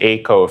in these A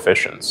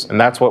coefficients,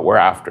 and that's what we're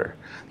after,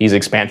 these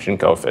expansion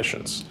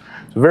coefficients.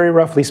 So very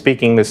roughly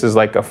speaking, this is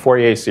like a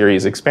Fourier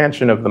series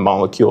expansion of the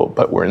molecule,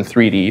 but we're in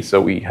 3D,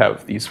 so we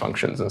have these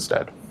functions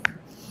instead.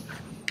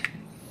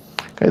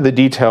 Okay, the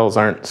details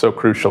aren't so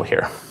crucial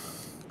here.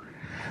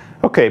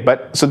 Okay,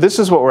 so this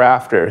is what we're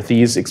after,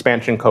 these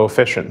expansion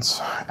coefficients.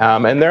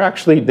 And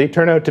they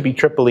turn out to be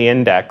triply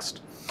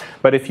indexed.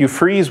 But if you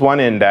freeze one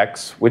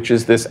index, which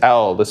is this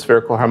L, the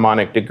spherical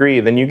harmonic degree,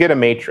 then you get a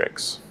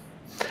matrix.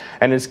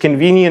 And it's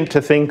convenient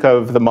to think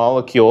of the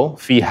molecule,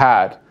 phi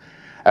hat,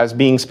 as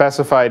being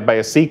specified by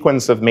a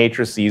sequence of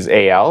matrices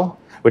AL,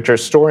 which are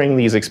storing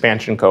these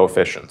expansion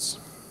coefficients.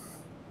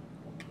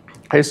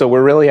 Okay, so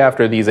we're really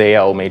after these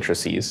AL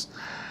matrices.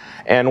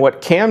 And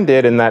what Cam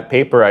did in that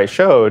paper I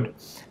showed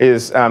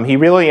is he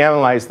really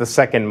analyzed the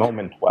second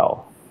moment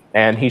well.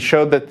 And he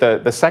showed that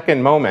the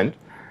second moment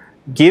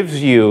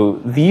gives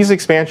you these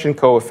expansion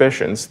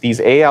coefficients, these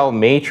AL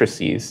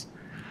matrices,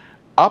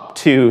 up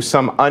to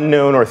some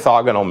unknown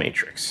orthogonal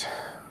matrix.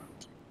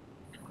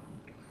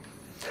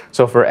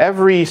 So for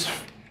every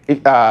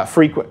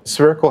frequent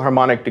spherical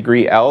harmonic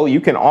degree L, you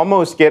can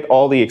almost get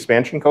all the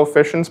expansion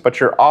coefficients, but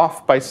you're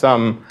off by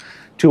some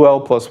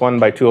 2L plus 1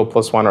 by 2L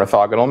plus 1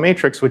 orthogonal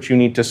matrix, which you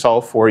need to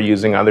solve for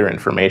using other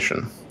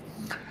information.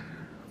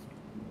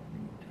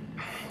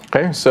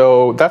 Okay,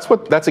 so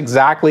that's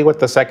exactly what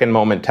the second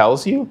moment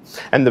tells you.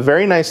 And the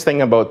very nice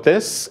thing about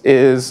this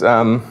is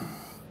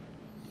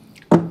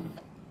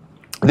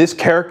this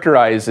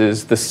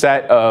characterizes the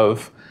set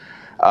of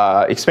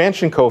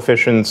expansion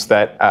coefficients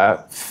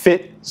that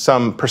fit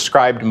some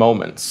prescribed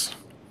moments.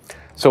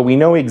 So we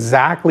know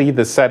exactly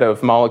the set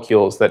of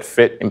molecules that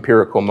fit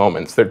empirical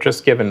moments. They're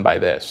just given by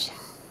this.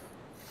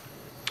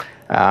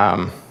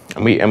 And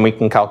we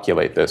can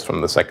calculate this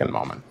from the second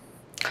moment.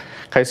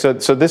 Okay, so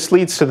this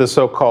leads to the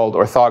so-called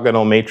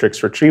orthogonal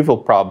matrix retrieval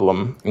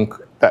problem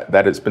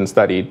that has been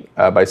studied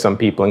by some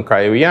people in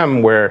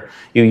cryo-EM, where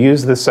you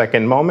use the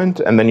second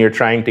moment and then you're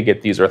trying to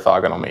get these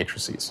orthogonal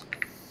matrices.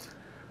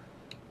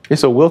 Okay,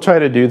 so we'll try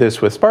to do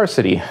this with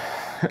sparsity.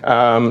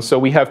 So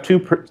we have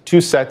two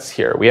sets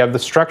here. We have the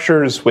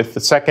structures with the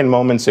second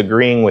moments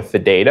agreeing with the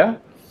data.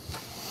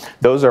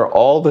 Those are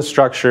all the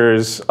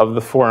structures of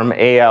the form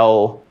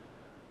AL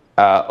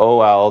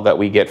OL that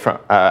we get from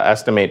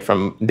estimate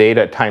from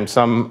data times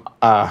some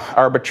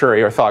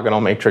arbitrary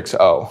orthogonal matrix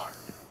O.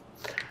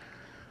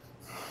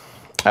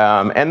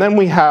 And then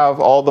we have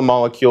all the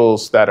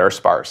molecules that are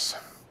sparse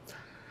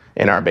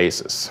in our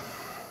basis.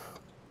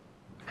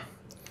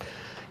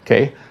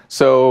 Okay,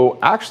 so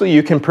actually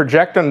you can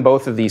project on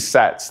both of these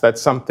sets.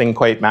 That's something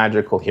quite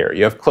magical here.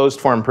 You have closed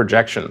form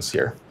projections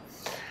here.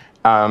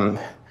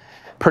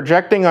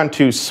 Projecting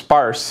onto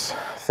sparse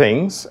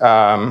things,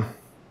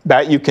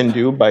 that you can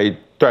do by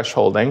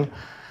thresholding.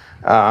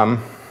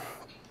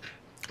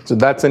 So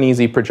that's an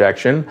easy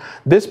projection.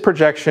 This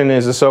projection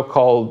is a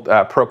so-called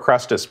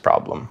Procrustes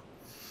problem.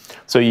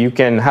 So you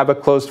can have a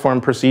closed form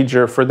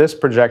procedure for this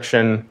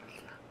projection,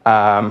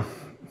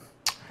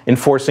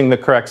 enforcing the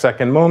correct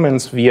second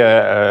moments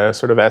via a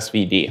sort of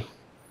SVD.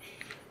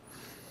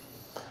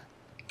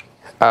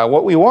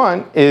 What we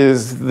want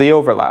is the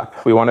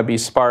overlap. We want to be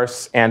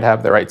sparse and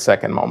have the right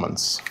second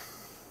moments.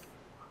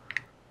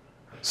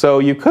 So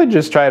you could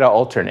just try to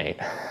alternate,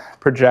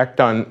 project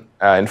on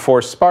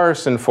enforce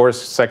sparse, enforce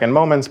second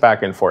moments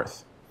back and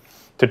forth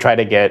to try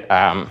to get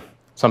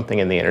something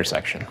in the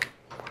intersection.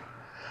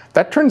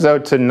 That turns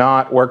out to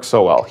not work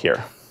so well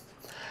here.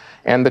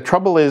 And the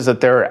trouble is that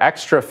there are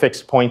extra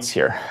fixed points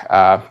here,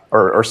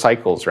 or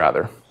cycles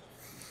rather.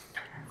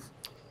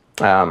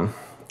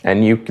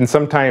 And you can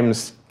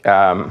sometimes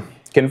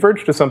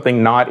converge to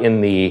something not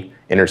in the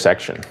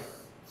intersection.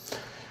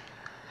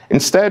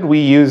 Instead, we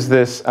use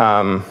this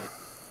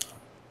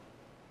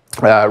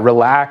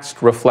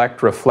relaxed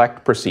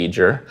reflect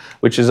procedure,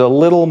 which is a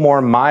little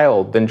more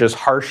mild than just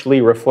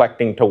harshly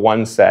reflecting to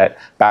one set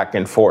back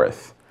and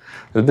forth.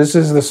 So this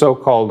is the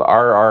so-called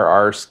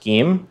RRR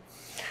scheme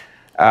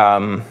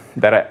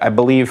that I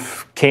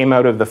believe came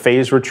out of the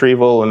phase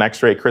retrieval and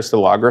X-ray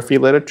crystallography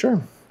literature.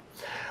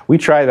 We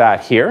try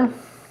that here.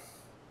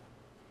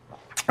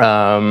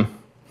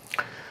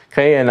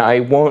 Okay, and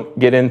I won't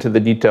get into the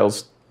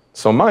details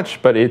so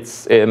much, but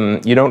it's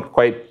you don't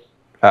quite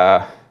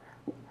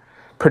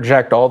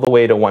project all the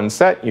way to one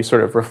set. You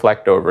sort of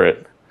reflect over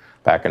it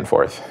back and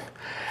forth.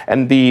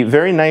 And the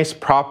very nice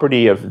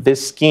property of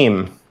this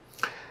scheme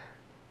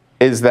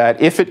is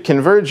that if it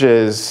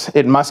converges,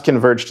 it must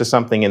converge to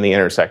something in the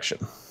intersection.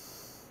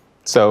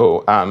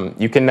 So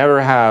you can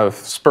never have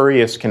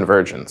spurious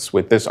convergence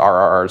with this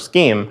RRR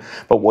scheme,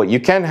 but what you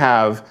can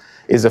have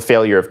is a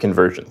failure of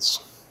convergence.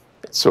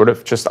 It sort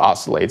of just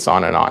oscillates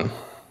on and on.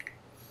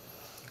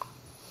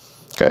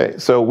 Okay,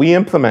 so we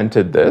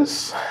implemented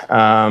this.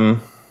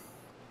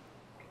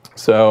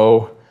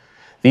 So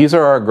these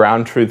are our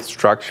ground truth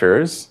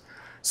structures.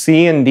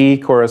 C and D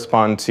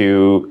correspond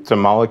to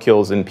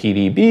molecules in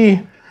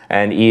PDB,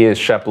 and E is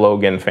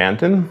Shep-Logan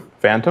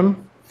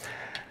phantom.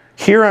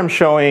 Here I'm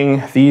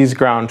showing these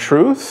ground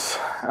truths,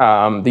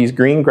 these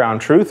green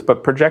ground truth,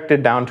 but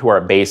projected down to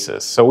our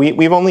basis. So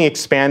we've only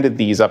expanded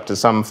these up to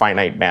some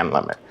finite band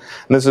limit.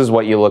 And this is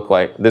what you look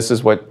like. This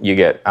is what you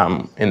get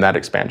in that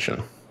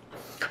expansion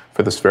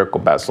for the spherical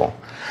bezel.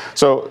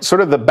 So sort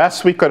of the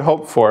best we could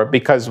hope for,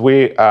 because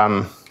we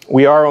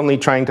are only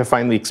trying to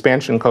find the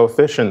expansion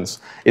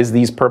coefficients, is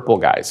these purple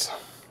guys.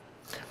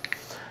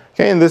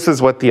 Okay, and this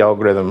is what the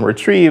algorithm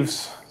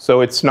retrieves.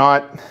 So it's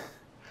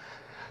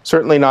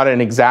certainly not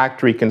an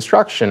exact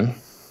reconstruction,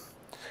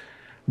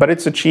 but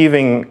it's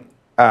achieving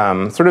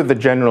sort of the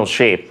general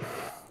shape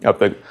of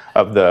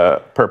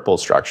the purple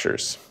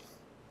structures.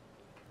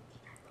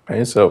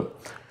 Okay, so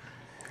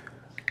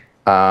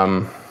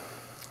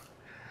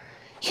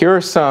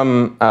here's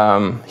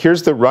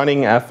the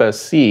running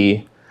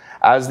FSC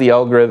as the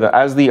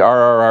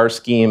RRR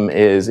scheme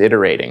is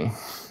iterating.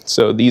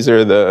 So these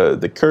are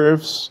the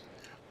curves.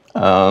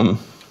 There's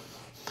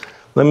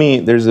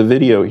a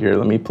video here.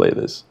 Let me play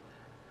this.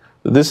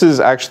 This is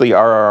actually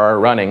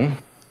RRR running.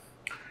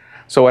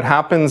 So what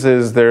happens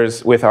is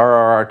with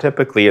RRR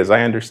typically, as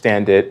I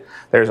understand it,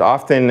 there's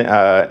often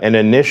an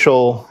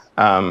initial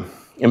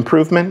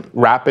improvement,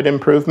 rapid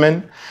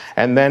improvement,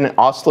 and then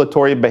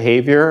oscillatory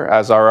behavior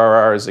as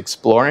RRR is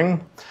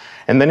exploring.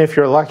 And then if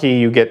you're lucky,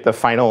 you get the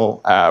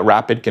final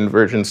rapid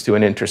convergence to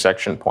an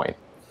intersection point.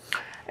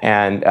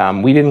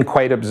 And we didn't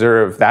quite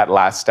observe that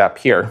last step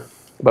here,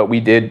 but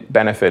we did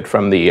benefit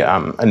from the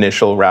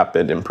initial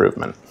rapid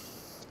improvement.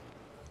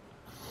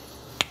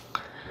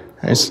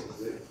 Nice.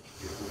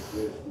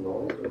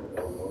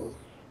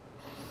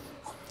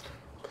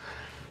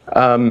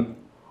 I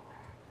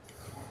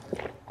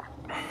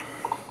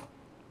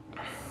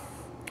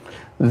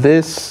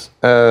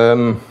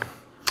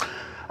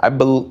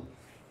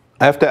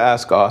have to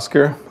ask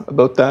Oscar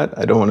about that.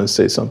 I don't want to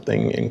say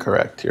something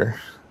incorrect here.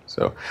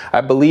 So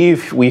I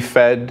believe we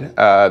fed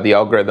the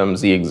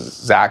algorithms the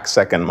exact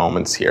second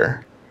moments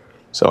here.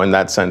 So in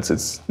that sense,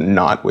 it's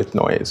not with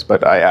noise,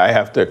 but I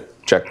have to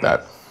check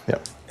that. Yeah.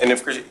 And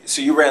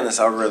so you ran this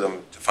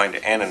algorithm to find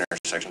an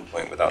intersection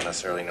point without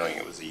necessarily knowing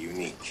it was a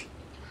unique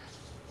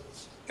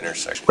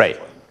intersection point.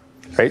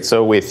 Right.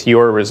 So with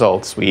your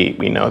results, we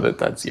know that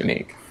that's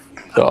unique.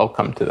 So I'll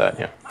come to that.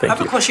 Yeah. Thank you. I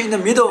have a question in the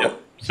middle. Yeah.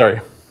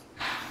 Sorry.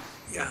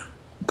 Yeah.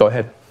 Go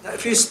ahead.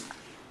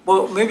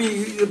 Well,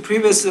 maybe the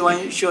previous one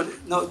you showed,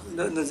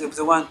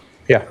 the one.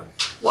 Yeah.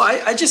 Well,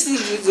 I just think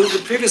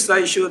the previous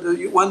slide showed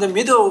when the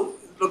middle,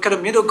 look at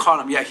the middle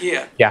column,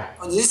 here. Yeah.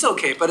 Oh, this is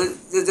okay, but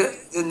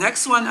the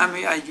next one,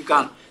 you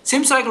gone.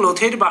 Seems like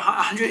rotated by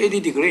 180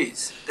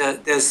 degrees.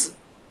 There's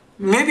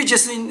maybe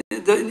just in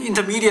the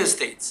intermediate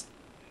states.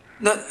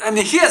 No,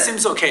 here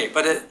seems okay,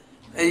 but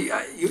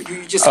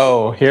you just.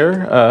 Oh,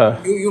 here.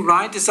 You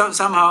write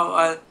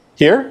somehow.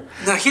 Here?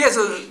 No, here's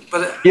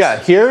yeah,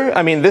 here,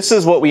 this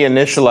is what we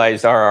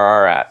initialized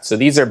RRR at. So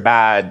these are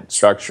bad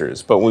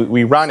structures, but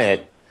we run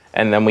it,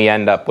 and then we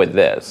end up with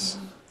this.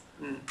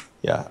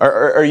 Yeah.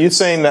 Are you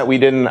saying that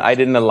I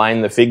didn't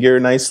align the figure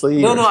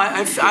nicely? No,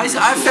 I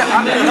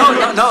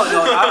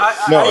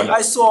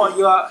saw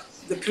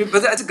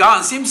but it's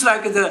gone. Seems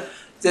like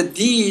the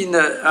D in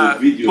the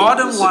video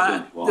bottom is the one,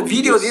 second one, the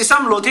video, yes. there's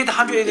some rotate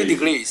 180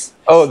 degrees.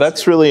 Oh,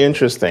 that's really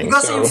interesting.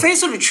 Because So- in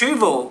phase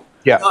retrieval,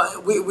 Yeah.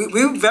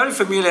 we're very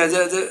familiar.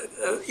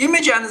 The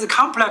image and the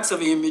complex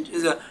of image,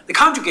 the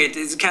conjugate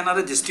is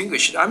cannot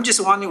distinguish. I'm just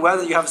wondering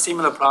whether you have a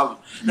similar problem.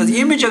 The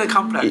image and the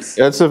complex.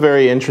 That's a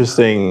very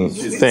interesting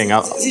thing.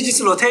 It's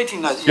just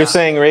rotating. You're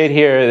saying right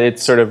here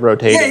it's sort of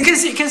rotating. Yeah,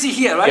 you can see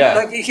here, right? Yeah.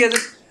 Like here,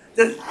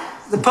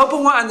 the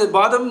purple one at the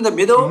bottom, the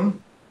middle,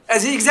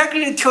 is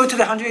exactly tilted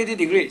 180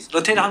 degrees,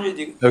 rotate 180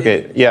 degrees.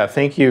 Okay, yeah,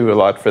 thank you a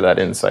lot for that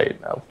insight.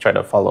 I'll try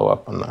to follow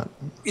up on that.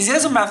 Is there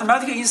some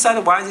mathematical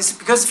insight why this?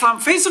 Because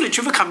from phase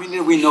retrieval community,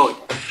 we know it.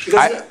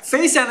 Because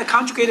phase and the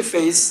conjugated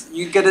phase,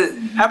 you get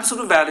an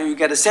absolute value, you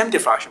get the same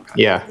diffraction pattern.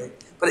 Yeah.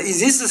 But is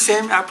this the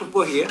same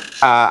applicable here?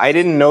 I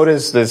didn't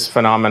notice this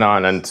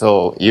phenomenon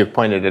until you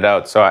pointed it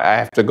out, so I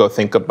have to go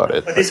think about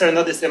it. But these are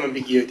not the same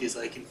ambiguities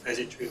like in phase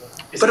retrieval.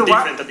 It's But a why-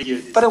 different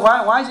ambiguities. But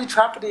why is it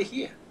trapped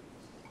here?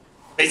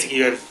 Basically,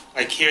 you have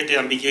like here the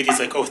ambiguity is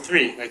like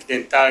O3, like the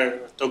entire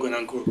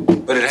orthogonal group.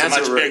 But it It's a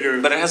has much bigger.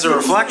 but it has a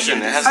reflection.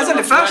 It has, Has a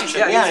reflection,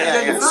 yeah, Yeah, it's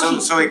yeah, a yeah.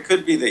 reflection. So it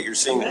could be that you're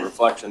seeing the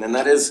reflection, and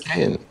that is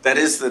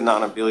the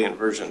non-abelian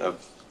version of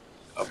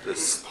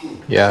this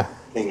Yeah,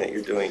 thing that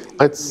you're doing.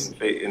 Let's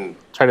in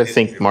try to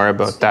think more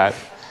about that.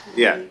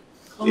 Yeah,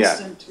 yeah,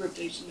 Constant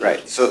rotation.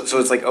 right. So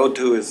it's like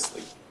O2 is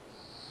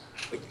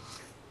like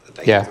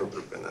the Yeah. diagonal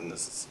group, and then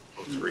this is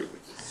O3,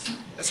 which is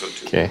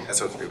SO2. Okay.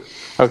 SO3.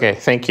 Okay,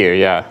 thank you,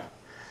 yeah.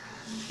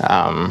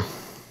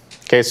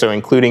 Okay, so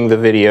including the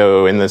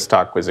video in this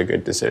talk was a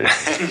good decision.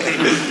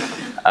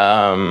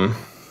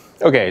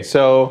 Okay,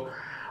 so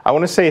I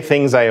want to say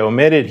things I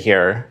omitted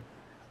here.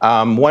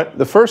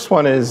 The first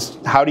one is,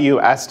 how do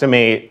you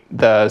estimate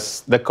the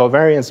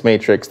covariance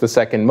matrix, the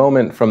second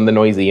moment, from the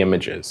noisy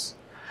images?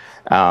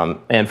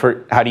 And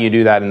how do you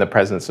do that in the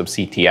presence of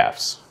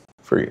CTFs,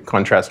 for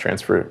contrast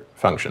transfer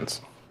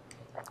functions?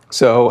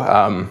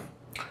 So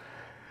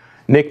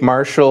Nick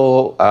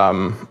Marshall,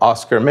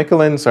 Oscar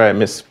Michelin, sorry I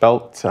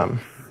misspelt,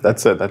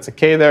 that's a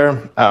K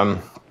there.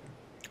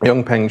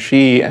 Yongpeng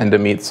Shi and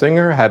Amit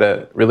Singer had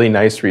a really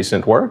nice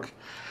recent work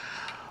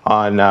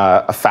on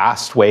a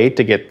fast way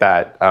to get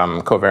that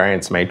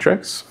covariance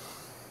matrix.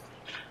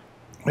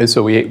 And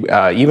so we,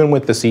 even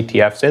with the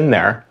CTFs in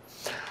there,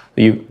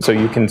 so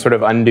you can sort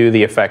of undo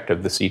the effect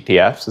of the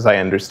CTFs, as I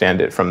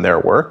understand it from their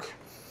work.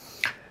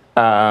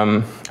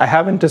 I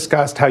haven't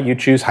discussed how you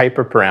choose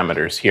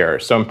hyperparameters here.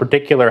 So in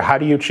particular, how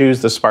do you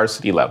choose the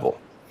sparsity level?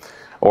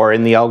 Or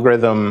in the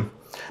algorithm,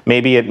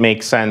 maybe it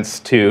makes sense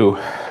to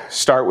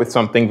start with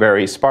something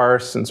very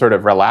sparse and sort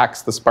of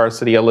relax the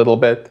sparsity a little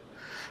bit.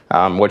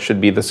 What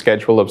should be the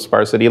schedule of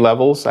sparsity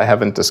levels? I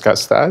haven't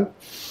discussed that.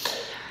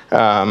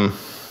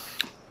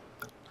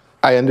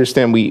 I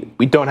understand we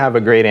don't have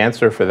a great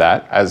answer for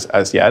that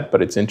as yet,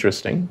 but it's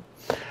interesting.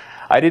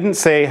 I didn't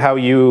say how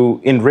you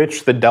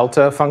enrich the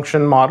delta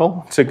function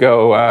model to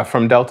go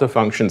from delta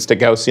functions to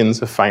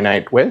Gaussians of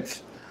finite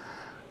width.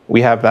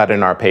 We have that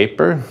in our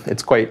paper.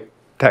 It's quite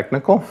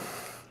technical.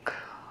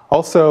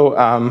 Also,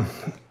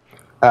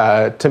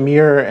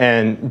 Tamir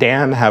and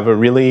Dan have a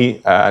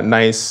really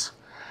nice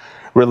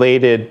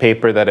related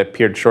paper that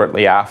appeared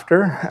shortly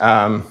after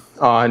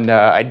on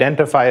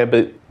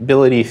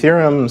identifiability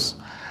theorems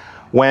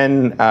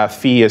when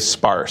phi is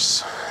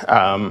sparse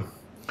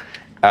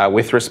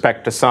with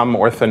respect to some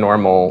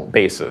orthonormal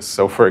basis.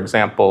 So for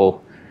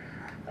example,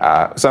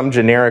 some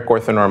generic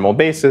orthonormal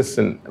basis,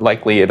 and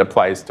likely it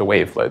applies to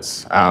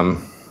wavelets.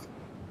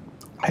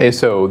 Okay,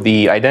 so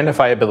the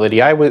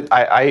identifiability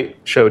I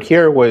showed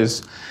here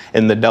was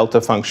in the delta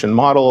function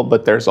model,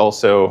 but there's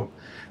also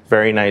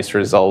very nice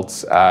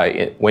results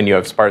when you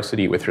have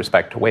sparsity with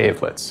respect to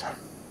wavelets.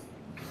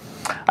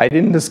 I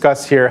didn't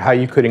discuss here how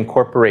you could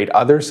incorporate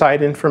other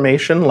side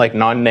information like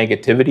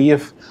non-negativity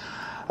of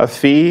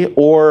phi,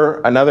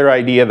 or another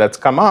idea that's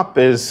come up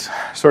is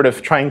sort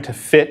of trying to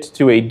fit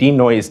to a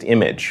denoised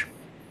image.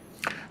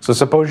 So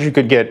suppose you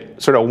could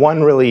get sort of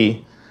one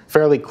really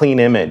fairly clean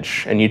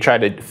image and you try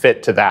to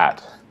fit to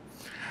that.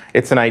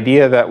 It's an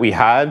idea that we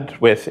had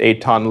with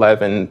Eitan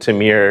Levin,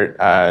 Tamir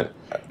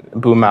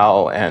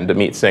Boumal, and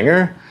Amit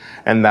Singer,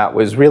 and that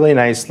was really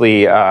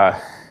nicely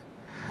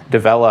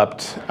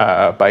developed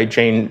by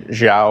Jane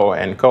Zhao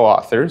and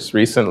co-authors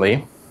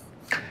recently.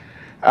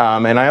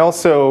 And I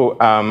also,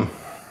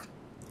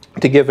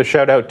 to give a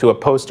shout out to a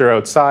poster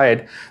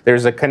outside,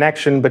 there's a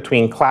connection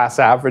between class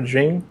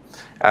averaging,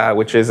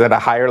 which is at a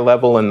higher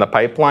level in the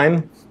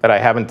pipeline that I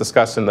haven't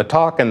discussed in the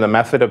talk, and the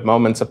method of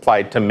moments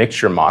applied to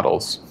mixture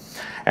models.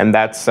 And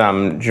that's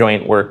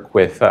joint work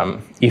with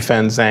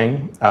Yifan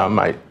Zhang,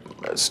 my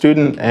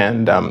student,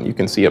 and you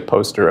can see a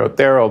poster out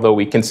there, although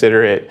we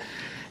consider it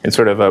in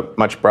sort of a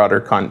much broader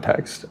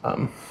context.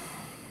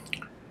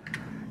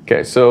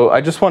 Okay, so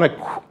I just want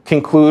to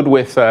conclude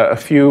with a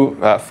few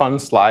fun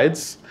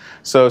slides.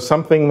 So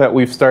something that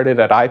we've started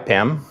at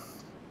IPAM.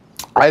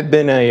 I've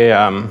been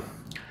a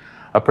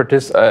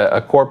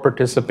core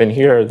participant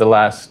here the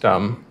last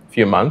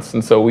few months,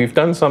 and so we've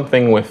done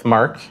something with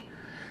Mark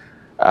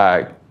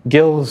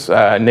Gills,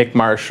 Nick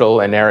Marshall,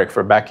 and Eric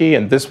Verbecke,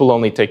 and this will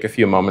only take a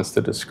few moments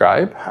to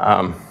describe.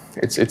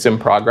 It's in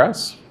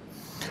progress.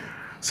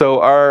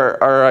 So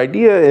our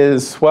idea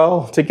is,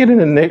 well, to get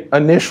an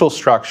initial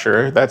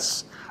structure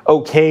that's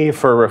okay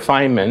for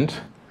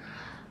refinement,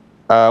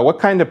 what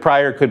kind of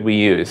prior could we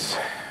use?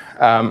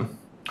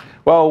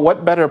 Well,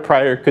 what better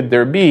prior could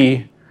there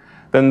be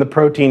than the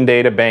protein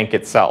data bank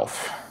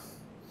itself?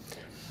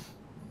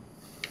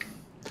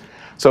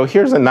 So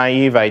here's a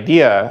naive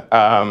idea.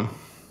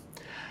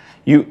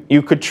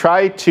 You could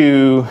try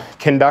to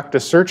conduct a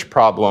search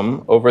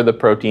problem over the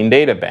protein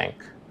data bank.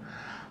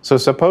 So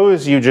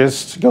suppose you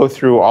just go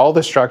through all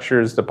the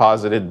structures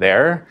deposited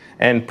there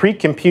and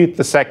pre-compute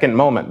the second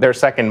moment, their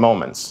second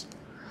moments.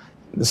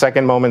 The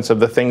second moments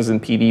of the things in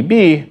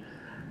PDB,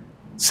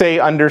 say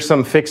under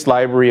some fixed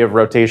library of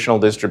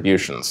rotational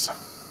distributions.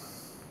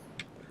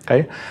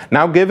 Okay?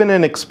 Now given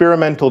an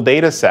experimental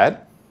data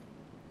set,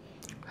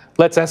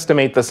 let's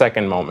estimate the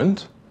second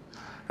moment.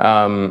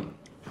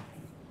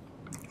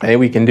 Okay,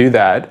 we can do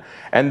that.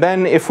 And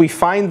then if we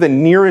find the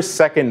nearest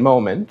second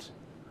moment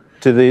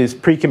to these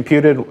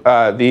pre-computed,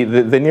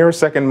 the nearest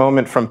second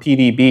moment from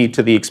PDB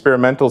to the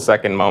experimental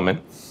second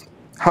moment,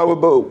 how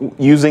about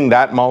using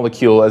that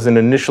molecule as an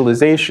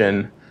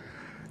initialization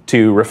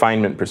to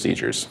refinement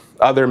procedures,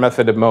 other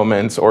method of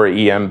moments or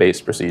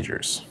EM-based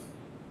procedures?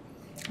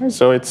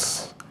 So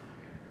it's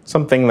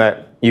something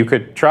that you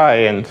could try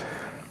and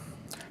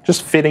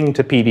just fitting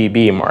to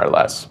PDB more or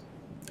less,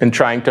 and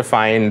trying to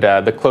find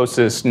the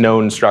closest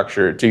known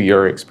structure to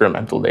your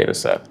experimental data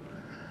set.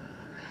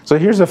 So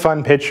here's a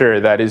fun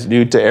picture that is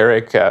due to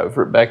Eric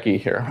Verbecke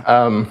here.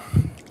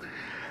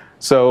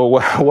 So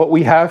what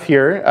we have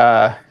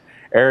here,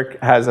 Eric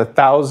has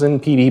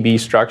 1,000 PDB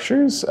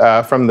structures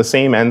from the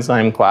same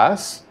enzyme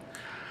class.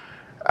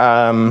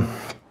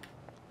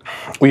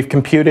 We've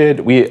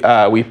pre-computed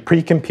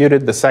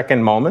the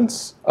second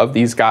moments of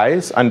these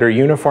guys under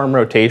uniform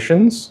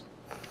rotations.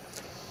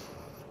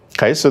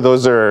 Okay, so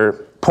those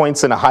are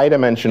points in a high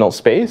dimensional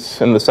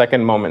space in the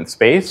second moment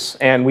space,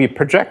 and we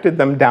projected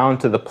them down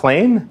to the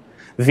plane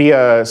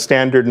via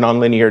standard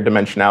nonlinear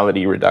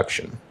dimensionality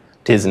reduction,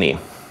 TISNE.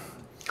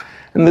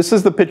 And this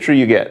is the picture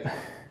you get.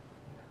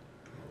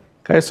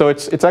 Okay, so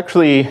it's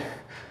actually,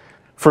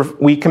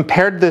 we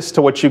compared this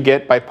to what you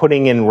get by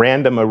putting in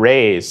random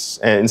arrays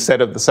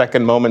instead of the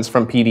second moments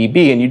from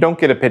PDB, and you don't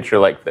get a picture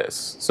like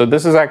this. So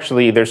this is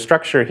actually their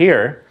structure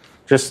here,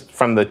 just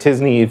from the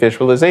TISNE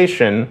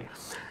visualization.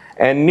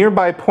 And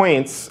nearby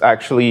points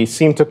actually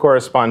seem to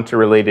correspond to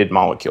related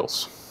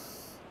molecules.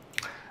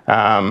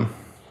 Okay,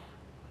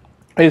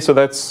 so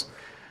that's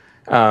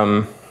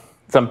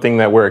something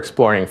that we're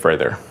exploring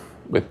further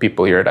with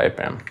people here at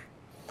IPAM.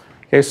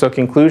 Okay, so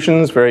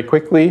conclusions very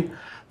quickly.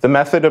 The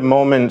method of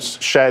moments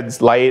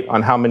sheds light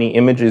on how many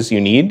images you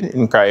need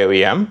in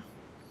cryo-EM.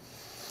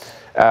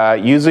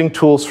 Using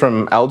tools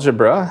from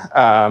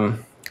algebra,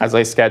 as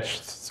I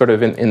sketched sort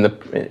of in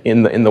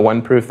the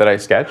one proof that I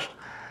sketched,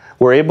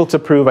 we're able to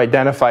prove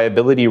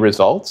identifiability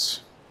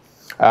results,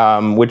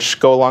 which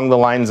go along the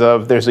lines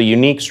of there's a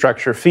unique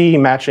structure phi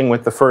matching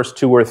with the first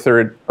two or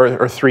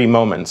three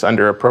moments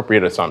under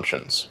appropriate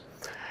assumptions.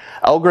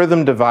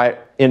 Algorithm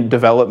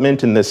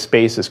development in this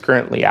space is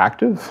currently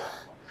active.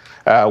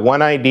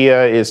 One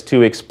idea is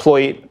to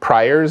exploit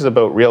priors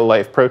about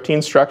real-life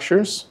protein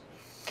structures.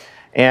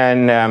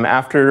 And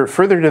after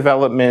further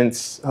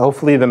developments,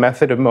 hopefully the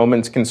method of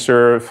moments can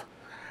serve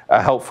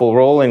a helpful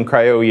role in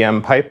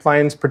cryo-EM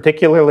pipelines,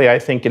 particularly, I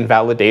think, in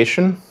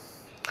validation.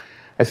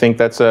 I think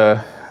that's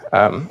a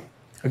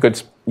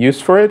good use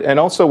for it, and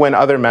also when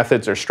other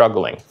methods are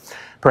struggling,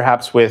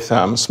 perhaps with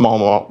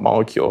small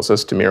molecules,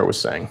 as Tamir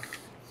was saying.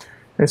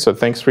 Okay, so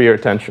thanks for your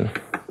attention.